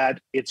in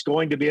that it's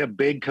going to be a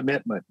big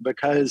commitment,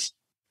 because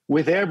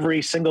with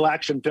every single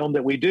action film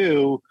that we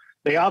do,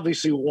 they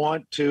obviously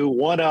want to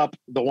one-up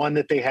the one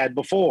that they had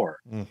before.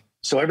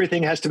 So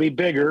everything has to be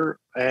bigger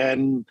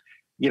and,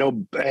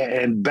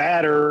 and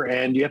badder,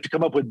 and you have to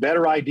come up with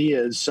better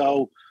ideas.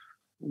 So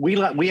we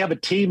have a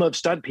team of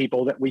stunt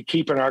people that we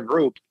keep in our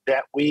group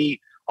that we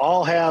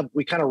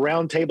kind of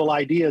round table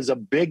ideas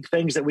of big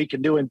things that we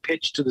can do and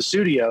pitch to the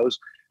studios.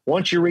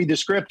 Once you read the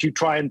script, you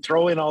try and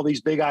throw in all these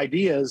big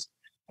ideas,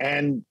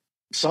 and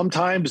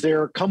sometimes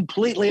they're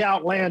completely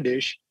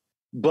outlandish,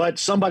 but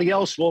somebody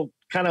else will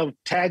kind of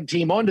tag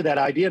team onto that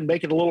idea and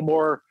make it a little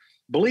more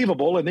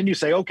believable. And then you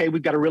say, okay,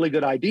 we've got a really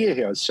good idea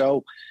here.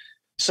 So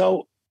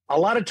a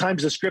lot of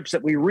times the scripts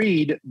that we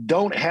read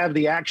don't have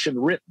the action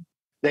written.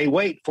 They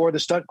wait for the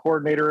stunt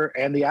coordinator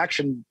and the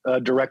action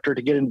director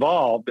to get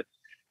involved.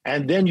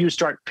 And then you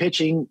start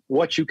pitching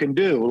what you can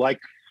do. Like,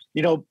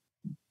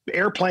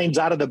 airplanes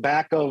out of the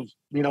back of,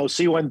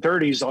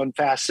 C-130s on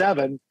Fast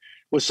 7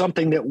 was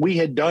something that we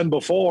had done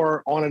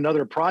before on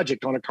another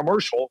project, on a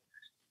commercial.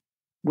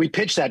 We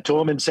pitched that to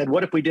them and said,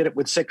 what if we did it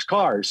with 6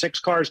 cars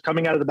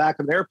coming out of the back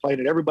of an airplane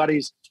and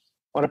everybody's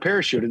on a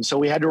parachute? And so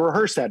we had to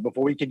rehearse that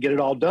before we could get it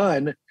all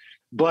done.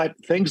 But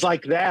things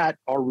like that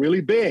are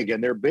really big,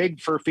 and they're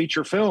big for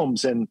feature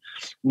films. And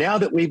now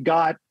that we've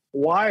got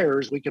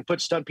wires, we can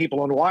put stunt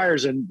people on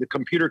wires and the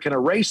computer can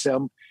erase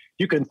them.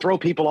 You can throw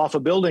people off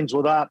of buildings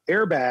without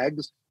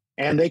airbags,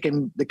 and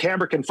the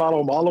camera can follow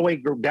them all the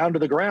way down to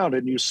the ground,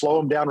 and you slow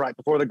them down right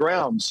before the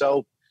ground.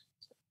 So,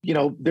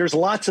 there's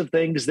lots of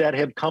things that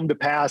have come to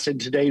pass in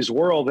today's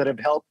world that have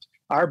helped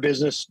our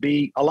business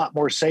be a lot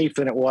more safe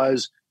than it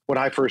was when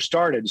I first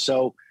started.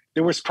 So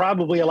there was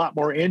probably a lot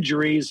more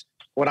injuries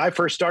when I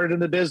first started in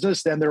the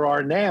business than there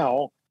are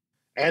now.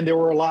 And there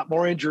were a lot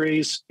more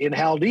injuries in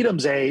Hal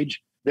Needham's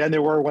age than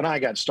there were when I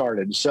got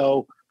started.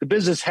 So the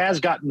business has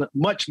gotten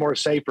much more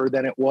safer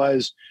than it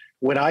was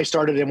when I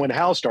started and when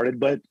Hal started.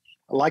 But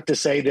I like to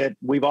say that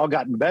we've all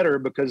gotten better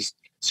because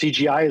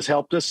CGI has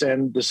helped us,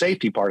 and the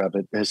safety part of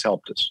it has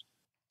helped us.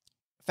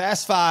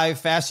 Fast 5,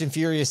 Fast and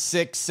Furious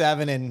 6,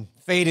 7, and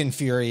Fate and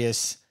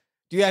Furious.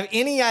 Do you have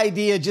any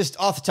idea, just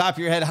off the top of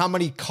your head, how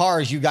many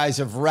cars you guys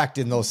have wrecked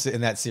in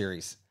that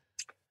series?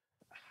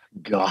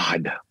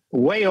 God,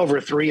 way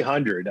over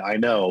 300. I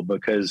know,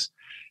 because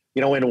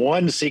in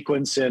one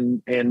sequence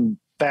in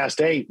Fast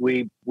 8,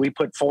 we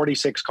put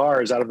 46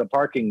 cars out of the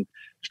parking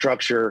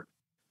structure.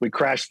 We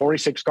crashed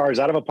 46 cars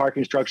out of a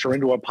parking structure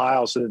into a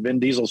pile so that Vin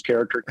Diesel's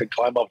character could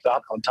climb up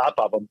on top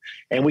of them.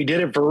 And we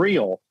did it for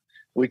real.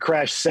 We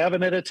crashed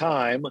 7 at a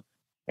time,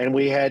 and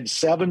we had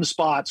 7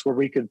 spots where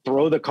we could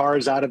throw the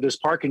cars out of this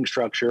parking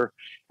structure.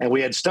 And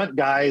we had stunt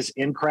guys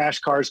in crash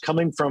cars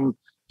coming from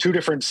 2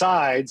 different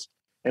sides.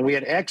 And we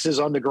had X's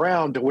on the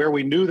ground to where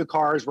we knew the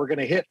cars were going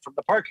to hit from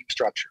the parking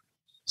structure.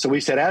 So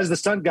we said, as the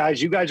stunt guys,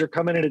 you guys are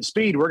coming in at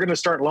speed. We're going to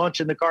start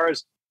launching the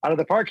cars out of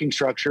the parking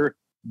structure.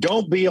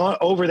 Don't be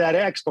over that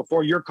X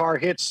before your car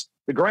hits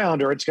the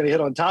ground, or it's going to hit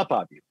on top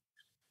of you.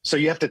 So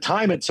you have to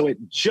time it so it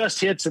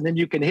just hits, and then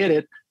you can hit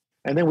it.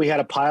 And then we had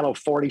a pile of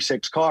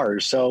 46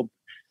 cars. So,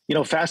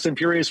 Fast and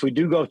Furious, we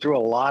do go through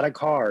a lot of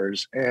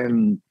cars.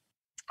 And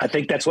I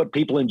think that's what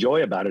people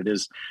enjoy about it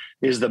is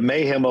the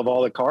mayhem of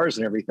all the cars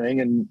and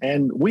everything.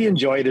 And we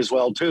enjoy it as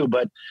well, too.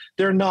 But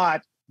they're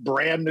not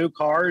brand new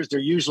cars. They're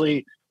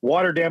usually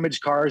water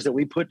damaged cars that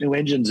we put new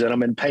engines in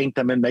them and paint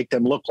them and make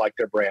them look like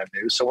they're brand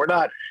new. So we're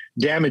not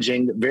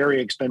damaging very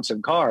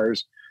expensive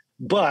cars,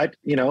 but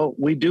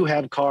we do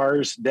have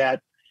cars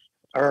that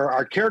are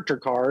our character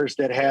cars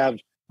that have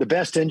the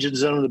best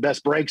engines in them, the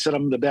best brakes in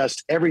them, the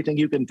best everything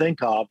you can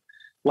think of.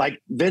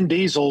 Like Vin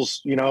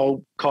Diesel's,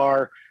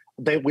 car,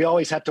 we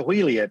always have to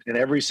wheelie it in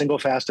every single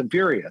Fast and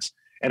Furious.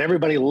 And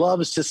everybody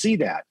loves to see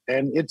that.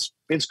 And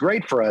it's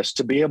great for us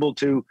to be able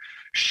to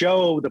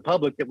show the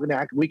public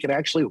that we can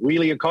actually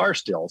wheelie a car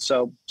still.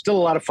 So still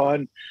a lot of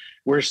fun.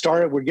 We're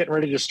getting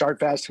ready to start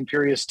Fast and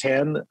Furious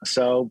 10.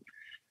 So,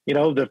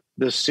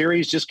 the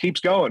series just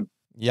keeps going.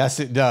 Yes,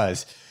 it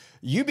does.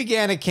 You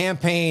began a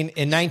campaign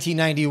in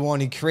 1991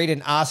 and created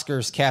an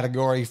Oscars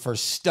category for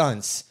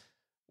stunts.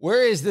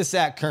 Where is this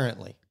at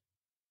currently?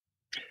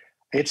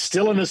 It's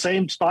still in the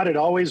same spot it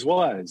always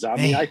was. I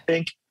mean, I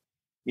think,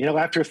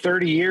 after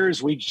 30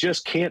 years, we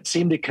just can't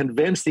seem to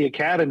convince the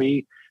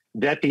Academy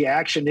that the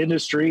action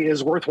industry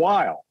is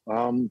worthwhile.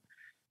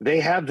 They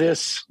have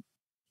this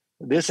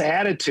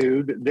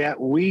attitude that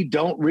we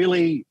don't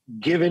really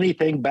give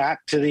anything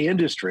back to the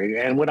industry.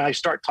 And when I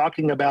start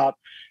talking about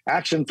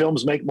action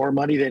films make more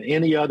money than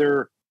any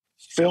other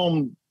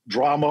film,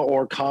 drama,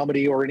 or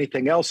comedy or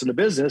anything else in the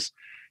business,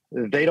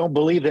 they don't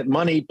believe that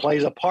money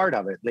plays a part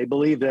of it. They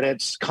believe that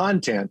it's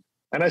content.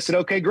 And I said,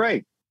 okay,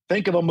 great.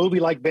 Think of a movie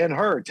like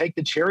Ben-Hur. Take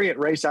the chariot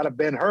race out of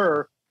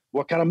Ben-Hur.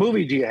 What kind of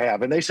movie do you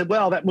have? And they said,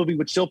 well, that movie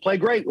would still play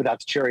great without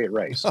the chariot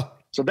race.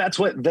 So that's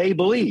what they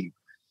believe.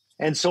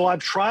 And so I've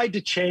tried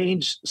to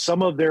change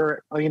some of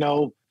their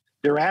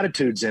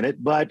attitudes in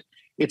it, but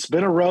it's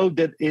been a road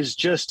that is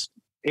just,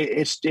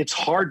 it's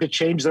hard to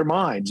change their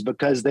minds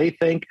because they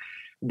think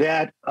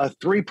that a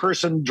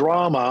 3-person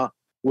drama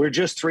where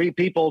just 3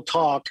 people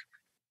talk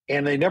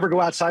and they never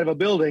go outside of a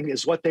building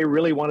is what they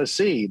really want to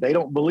see. They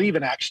don't believe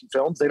in action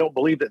films. They don't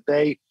believe that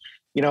they,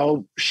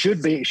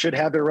 should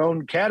have their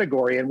own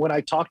category. And when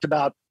I talked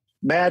about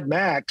Mad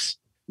Max,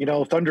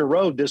 Thunder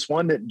Road, this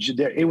one that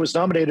it was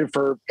nominated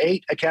for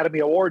 8 Academy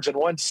Awards and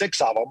won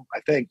 6 of them,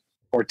 I think,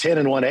 or 10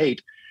 and won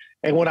 8.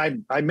 And when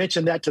I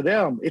mentioned that to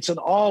them, it's an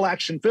all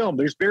action film.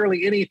 There's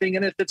barely anything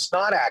in it that's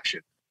not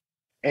action.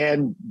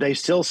 And they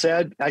still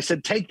said, I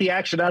said, take the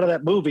action out of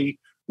that movie.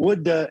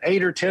 Would the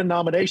 8 or 10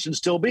 nominations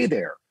still be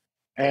there?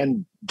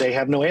 And they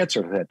have no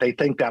answer to that. They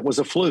think that was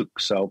a fluke.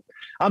 So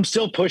I'm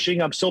still pushing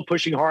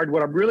hard.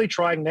 What I'm really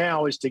trying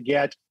now is to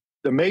get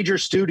the major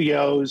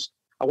studios.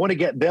 I want to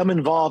get them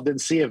involved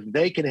and see if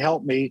they can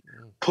help me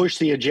push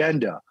the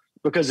agenda.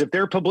 Because if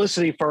their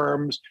publicity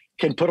firms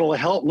can put a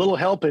little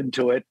help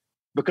into it,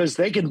 because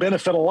they can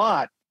benefit a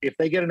lot. If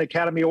they get an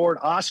Academy Award,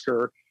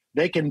 Oscar,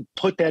 they can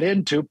put that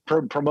into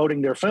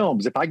promoting their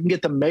films. If I can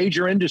get the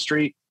major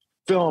industry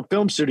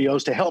film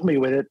studios to help me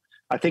with it,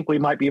 I think we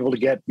might be able to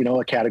get,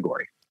 a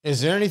category.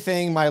 Is there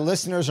anything my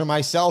listeners or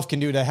myself can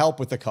do to help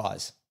with the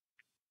cause?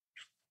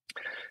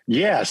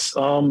 Yes.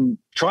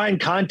 Try and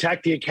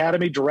contact the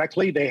Academy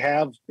directly. They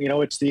have,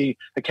 it's the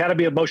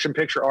Academy of Motion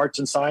Picture Arts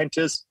and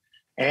Sciences,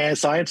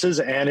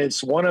 and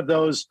it's one of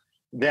those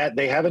that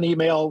they have an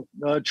email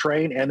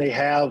train, and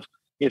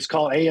it's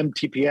called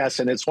AMTPS.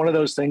 And it's one of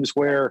those things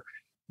where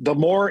the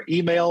more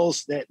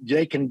emails that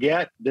they can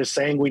get, just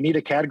saying we need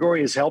a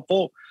category is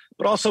helpful,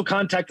 but also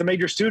contact the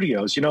major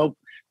studios,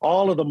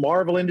 all of the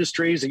Marvel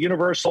Industries, the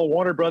Universal,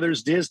 Warner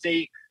Brothers,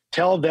 Disney,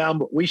 tell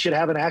them we should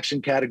have an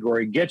action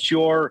category. Get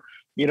your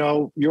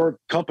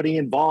company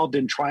involved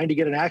in trying to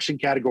get an action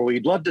category.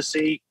 We'd love to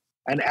see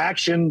an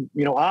action,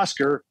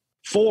 Oscar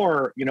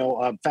for,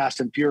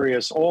 Fast and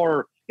Furious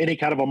or any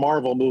kind of a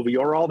Marvel movie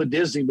or all the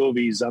Disney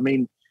movies. I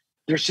mean,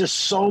 there's just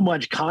so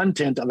much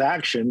content of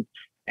action.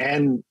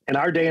 And in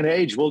our day and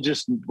age, all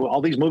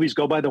these movies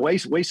go by the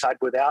wayside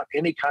without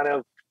any kind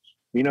of,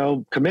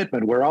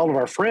 commitment, where all of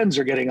our friends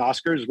are getting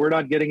Oscars. We're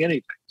not getting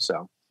anything.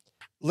 So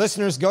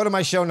listeners, go to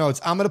my show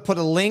notes. I'm going to put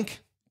a link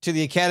to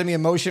the Academy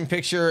of Motion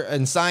Picture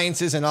and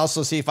Sciences, and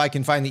also see if I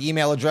can find the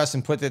email address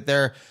and put it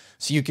there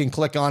so you can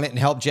click on it and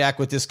help Jack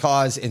with this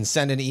cause and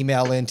send an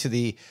email into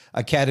the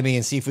Academy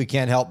and see if we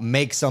can help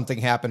make something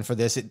happen for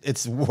this.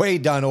 It's way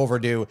done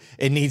overdue.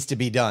 It needs to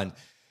be done.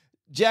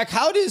 Jack,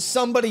 how does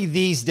somebody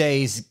these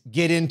days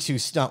get into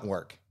stunt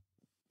work?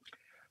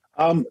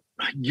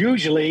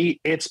 Usually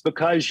it's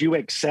because you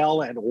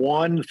excel at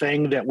one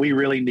thing that we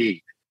really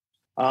need.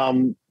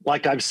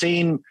 Like I've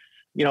seen,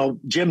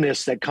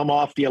 gymnasts that come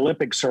off the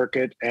Olympic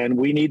circuit and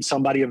we need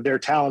somebody of their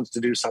talents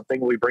to do something.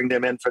 We bring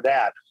them in for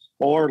that.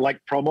 Or like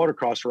pro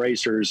motocross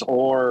racers,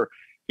 or,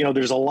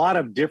 there's a lot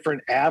of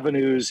different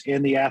avenues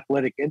in the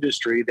athletic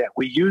industry that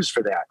we use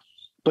for that.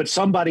 But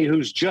somebody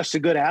who's just a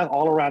good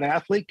all-around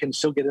athlete can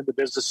still get into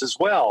business as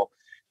well.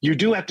 You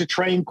do have to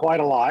train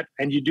quite a lot,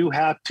 and you do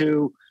have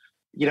to,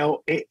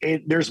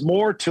 there's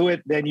more to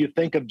it than you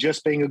think of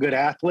just being a good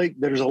athlete.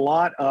 There's a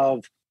lot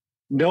of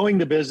knowing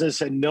the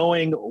business and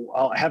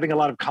having a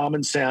lot of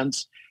common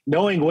sense,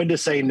 knowing when to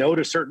say no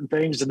to certain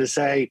things and to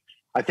say,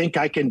 I think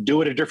I can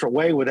do it a different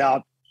way with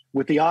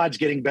the odds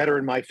getting better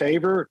in my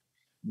favor.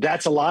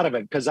 that's a lot of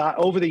it. Because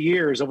over the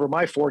years, over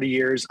my 40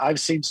 years, I've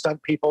seen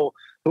stunt people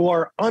who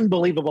are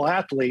unbelievable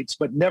athletes,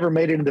 but never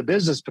made it into the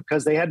business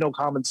because they had no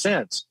common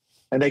sense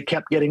and they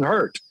kept getting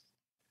hurt.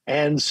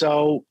 And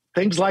so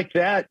things like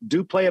that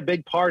do play a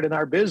big part in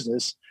our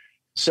business.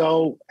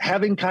 So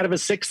having kind of a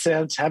sixth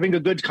sense, having a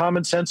good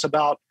common sense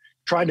about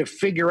trying to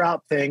figure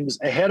out things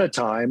ahead of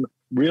time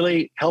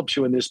really helps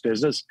you in this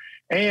business.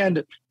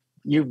 And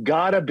you've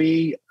got to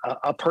be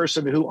a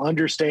person who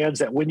understands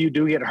that when you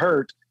do get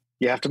hurt,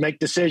 you have to make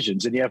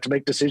decisions, and you have to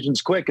make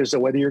decisions quick as to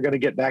whether you're going to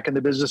get back in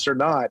the business or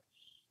not.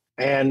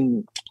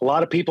 And a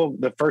lot of people,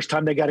 the first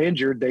time they got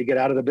injured, they get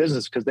out of the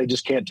business because they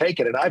just can't take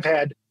it. And I've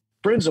had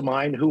friends of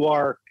mine who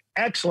are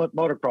excellent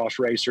motocross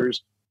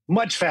racers,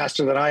 much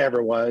faster than I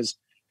ever was.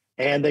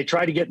 And they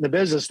tried to get in the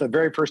business. The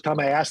very first time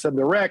I asked them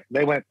to wreck,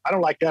 they went, "I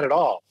don't like that at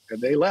all." And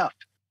they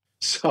left.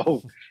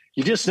 So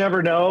you just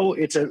never know.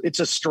 It's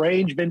a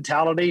strange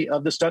mentality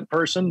of the stunt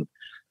person,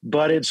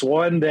 but it's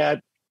one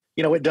that,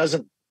 it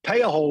doesn't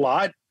pay a whole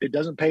lot. It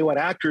doesn't pay what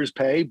actors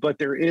pay, but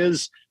there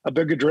is a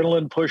big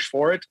adrenaline push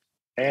for it.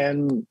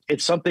 And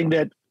it's something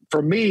that,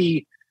 for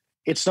me,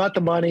 it's not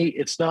the money,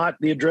 it's not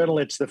the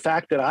adrenaline, it's the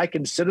fact that I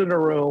can sit in a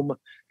room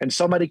and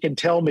somebody can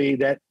tell me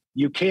that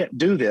you can't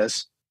do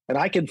this, and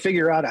I can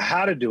figure out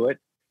how to do it.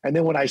 And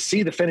then when I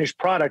see the finished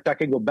product, I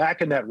can go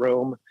back in that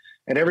room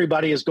and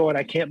everybody is going,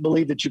 "I can't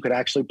believe that you could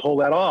actually pull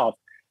that off."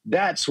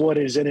 That's what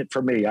is in it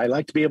for me. I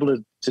like to be able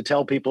to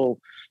tell people,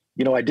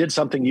 I did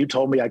something you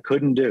told me I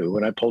couldn't do,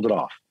 and I pulled it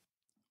off.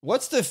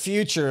 What's the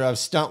future of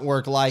stunt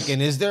work like?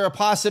 And is there a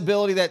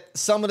possibility that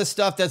some of the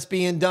stuff that's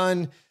being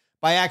done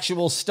by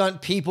actual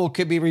stunt people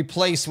could be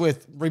replaced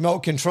with remote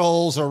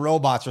controls or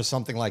robots or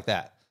something like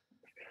that?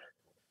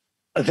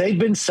 They've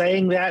been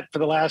saying that for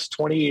the last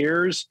 20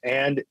 years,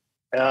 and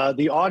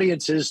the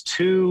audience is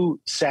too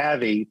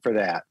savvy for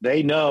that.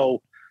 They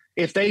know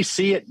if they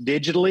see it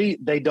digitally,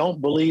 they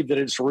don't believe that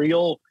it's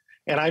real.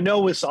 And I know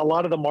with a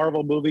lot of the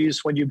Marvel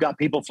movies, when you've got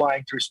people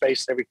flying through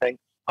space and everything,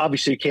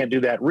 obviously you can't do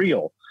that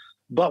real.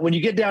 But when you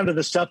get down to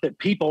the stuff that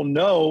people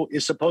know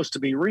is supposed to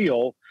be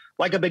real,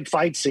 like a big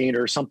fight scene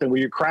or something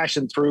where you're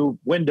crashing through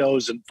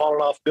windows and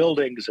falling off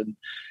buildings, and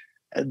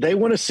they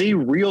want to see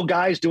real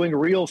guys doing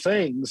real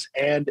things.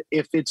 And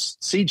if it's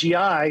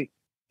CGI,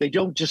 they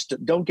don't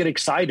get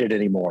excited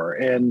anymore.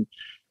 And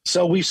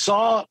so we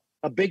saw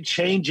a big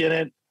change in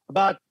it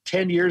about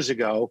 10 years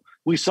ago.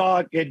 We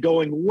saw it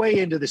going way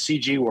into the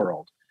CG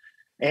world.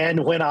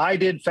 And when I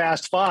did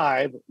Fast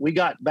Five, we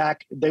got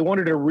back, they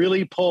wanted to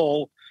really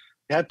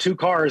have two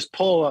cars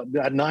pull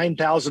a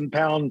 9,000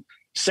 pound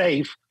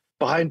safe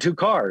behind two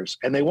cars.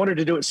 And they wanted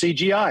to do it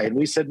CGI. And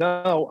we said,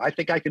 "No, I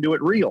think I can do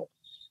it real."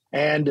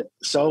 And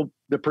so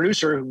the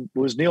producer, who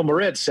was Neil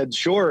Moritz, said,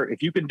 "Sure,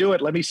 if you can do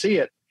it, let me see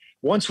it."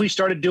 Once we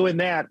started doing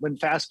that, when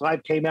Fast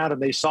Five came out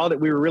and they saw that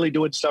we were really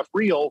doing stuff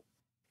real,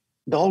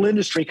 the whole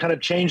industry kind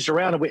of changed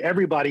around, and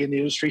everybody in the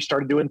industry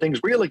started doing things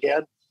real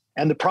again.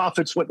 And the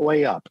profits went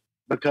way up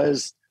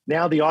because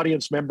now the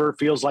audience member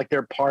feels like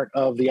they're part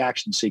of the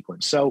action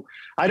sequence. So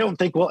I don't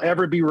think we'll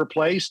ever be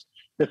replaced.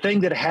 The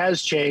thing that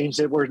has changed is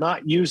that we're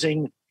not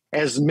using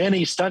as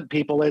many stunt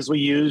people as we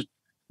used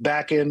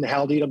back in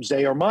Hal Needham's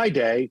day or my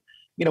day.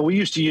 We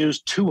used to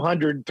use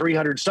 200,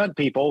 300 stunt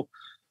people,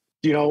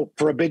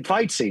 for a big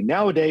fight scene.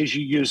 Nowadays,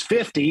 you use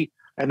 50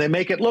 and they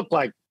make it look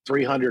like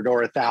 300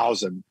 or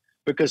 1,000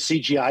 because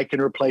CGI can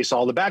replace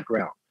all the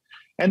background.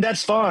 And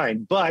that's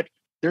fine, but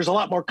there's a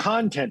lot more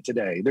content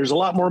today. There's a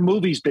lot more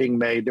movies being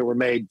made that were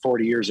made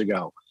 40 years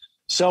ago.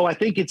 So I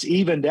think it's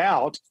evened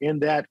out in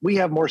that we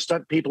have more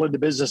stunt people in the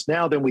business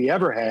now than we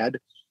ever had,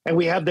 and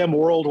we have them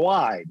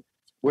worldwide.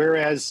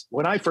 Whereas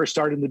when I first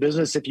started in the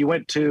business, if you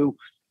went to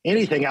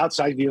anything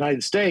outside the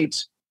United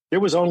States, there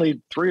was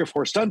only 3 or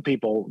 4 stunt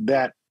people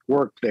that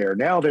worked there.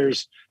 Now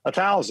there's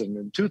 1,000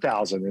 and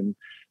 2,000. And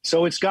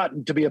so it's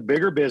gotten to be a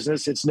bigger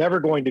business. It's never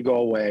going to go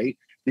away.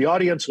 The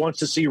audience wants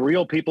to see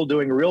real people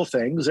doing real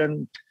things.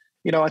 And,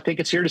 I think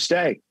it's here to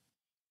stay.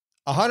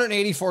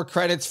 184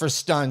 credits for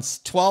stunts,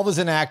 12 as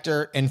an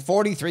actor, and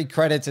 43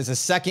 credits as a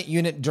second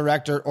unit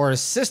director or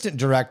assistant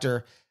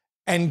director,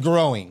 and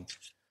growing.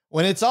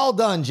 When it's all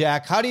done,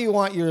 Jack, how do you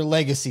want your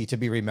legacy to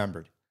be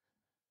remembered?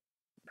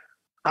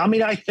 I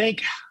mean, I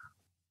think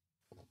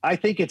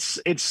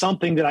it's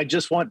something that I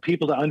just want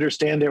people to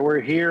understand that we're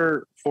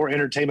here for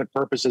entertainment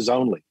purposes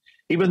only.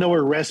 Even though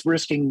we're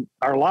risking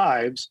our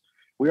lives,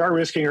 we are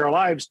risking our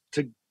lives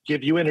to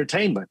give you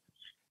entertainment.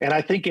 And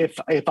I think if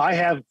I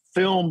have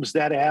films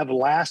that have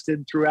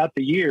lasted throughout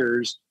the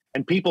years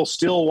and people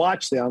still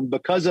watch them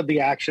because of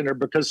the action or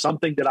because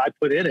something that I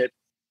put in it,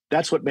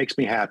 that's what makes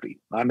me happy.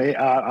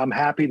 I'm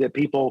happy that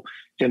people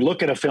can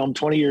look at a film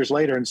 20 years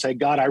later and say,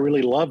 "God, I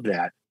really loved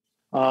that."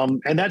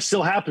 And that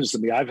still happens to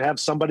me. I've had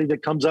somebody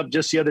that comes up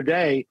just the other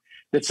day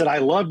that said, "I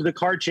loved the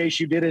car chase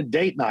you did in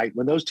Date Night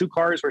when those two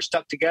cars were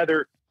stuck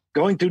together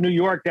going through New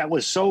York. That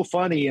was so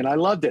funny and I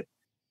loved it."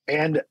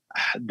 And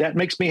that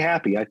makes me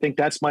happy. I think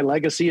that's my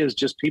legacy, is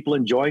just people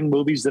enjoying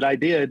movies that I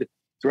did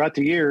throughout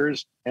the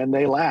years, and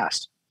they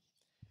last.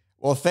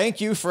 Well, thank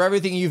you for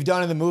everything you've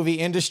done in the movie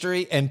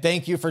industry, and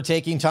thank you for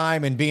taking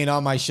time and being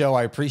on my show.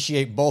 I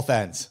appreciate both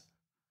ends.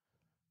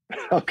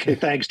 Okay,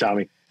 thanks,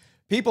 Tommy.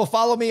 People,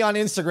 follow me on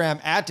Instagram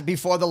at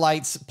Before the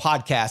Lights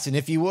Podcast. And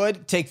if you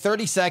would, take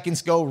 30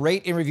 seconds, go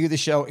rate and review the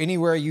show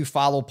anywhere you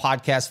follow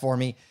podcasts for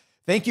me.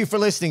 Thank you for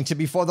listening to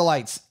Before the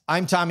Lights.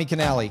 I'm Tommy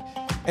Canale.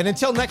 And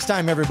until next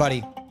time,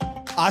 everybody,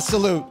 I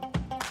salute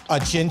a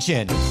chin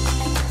chin.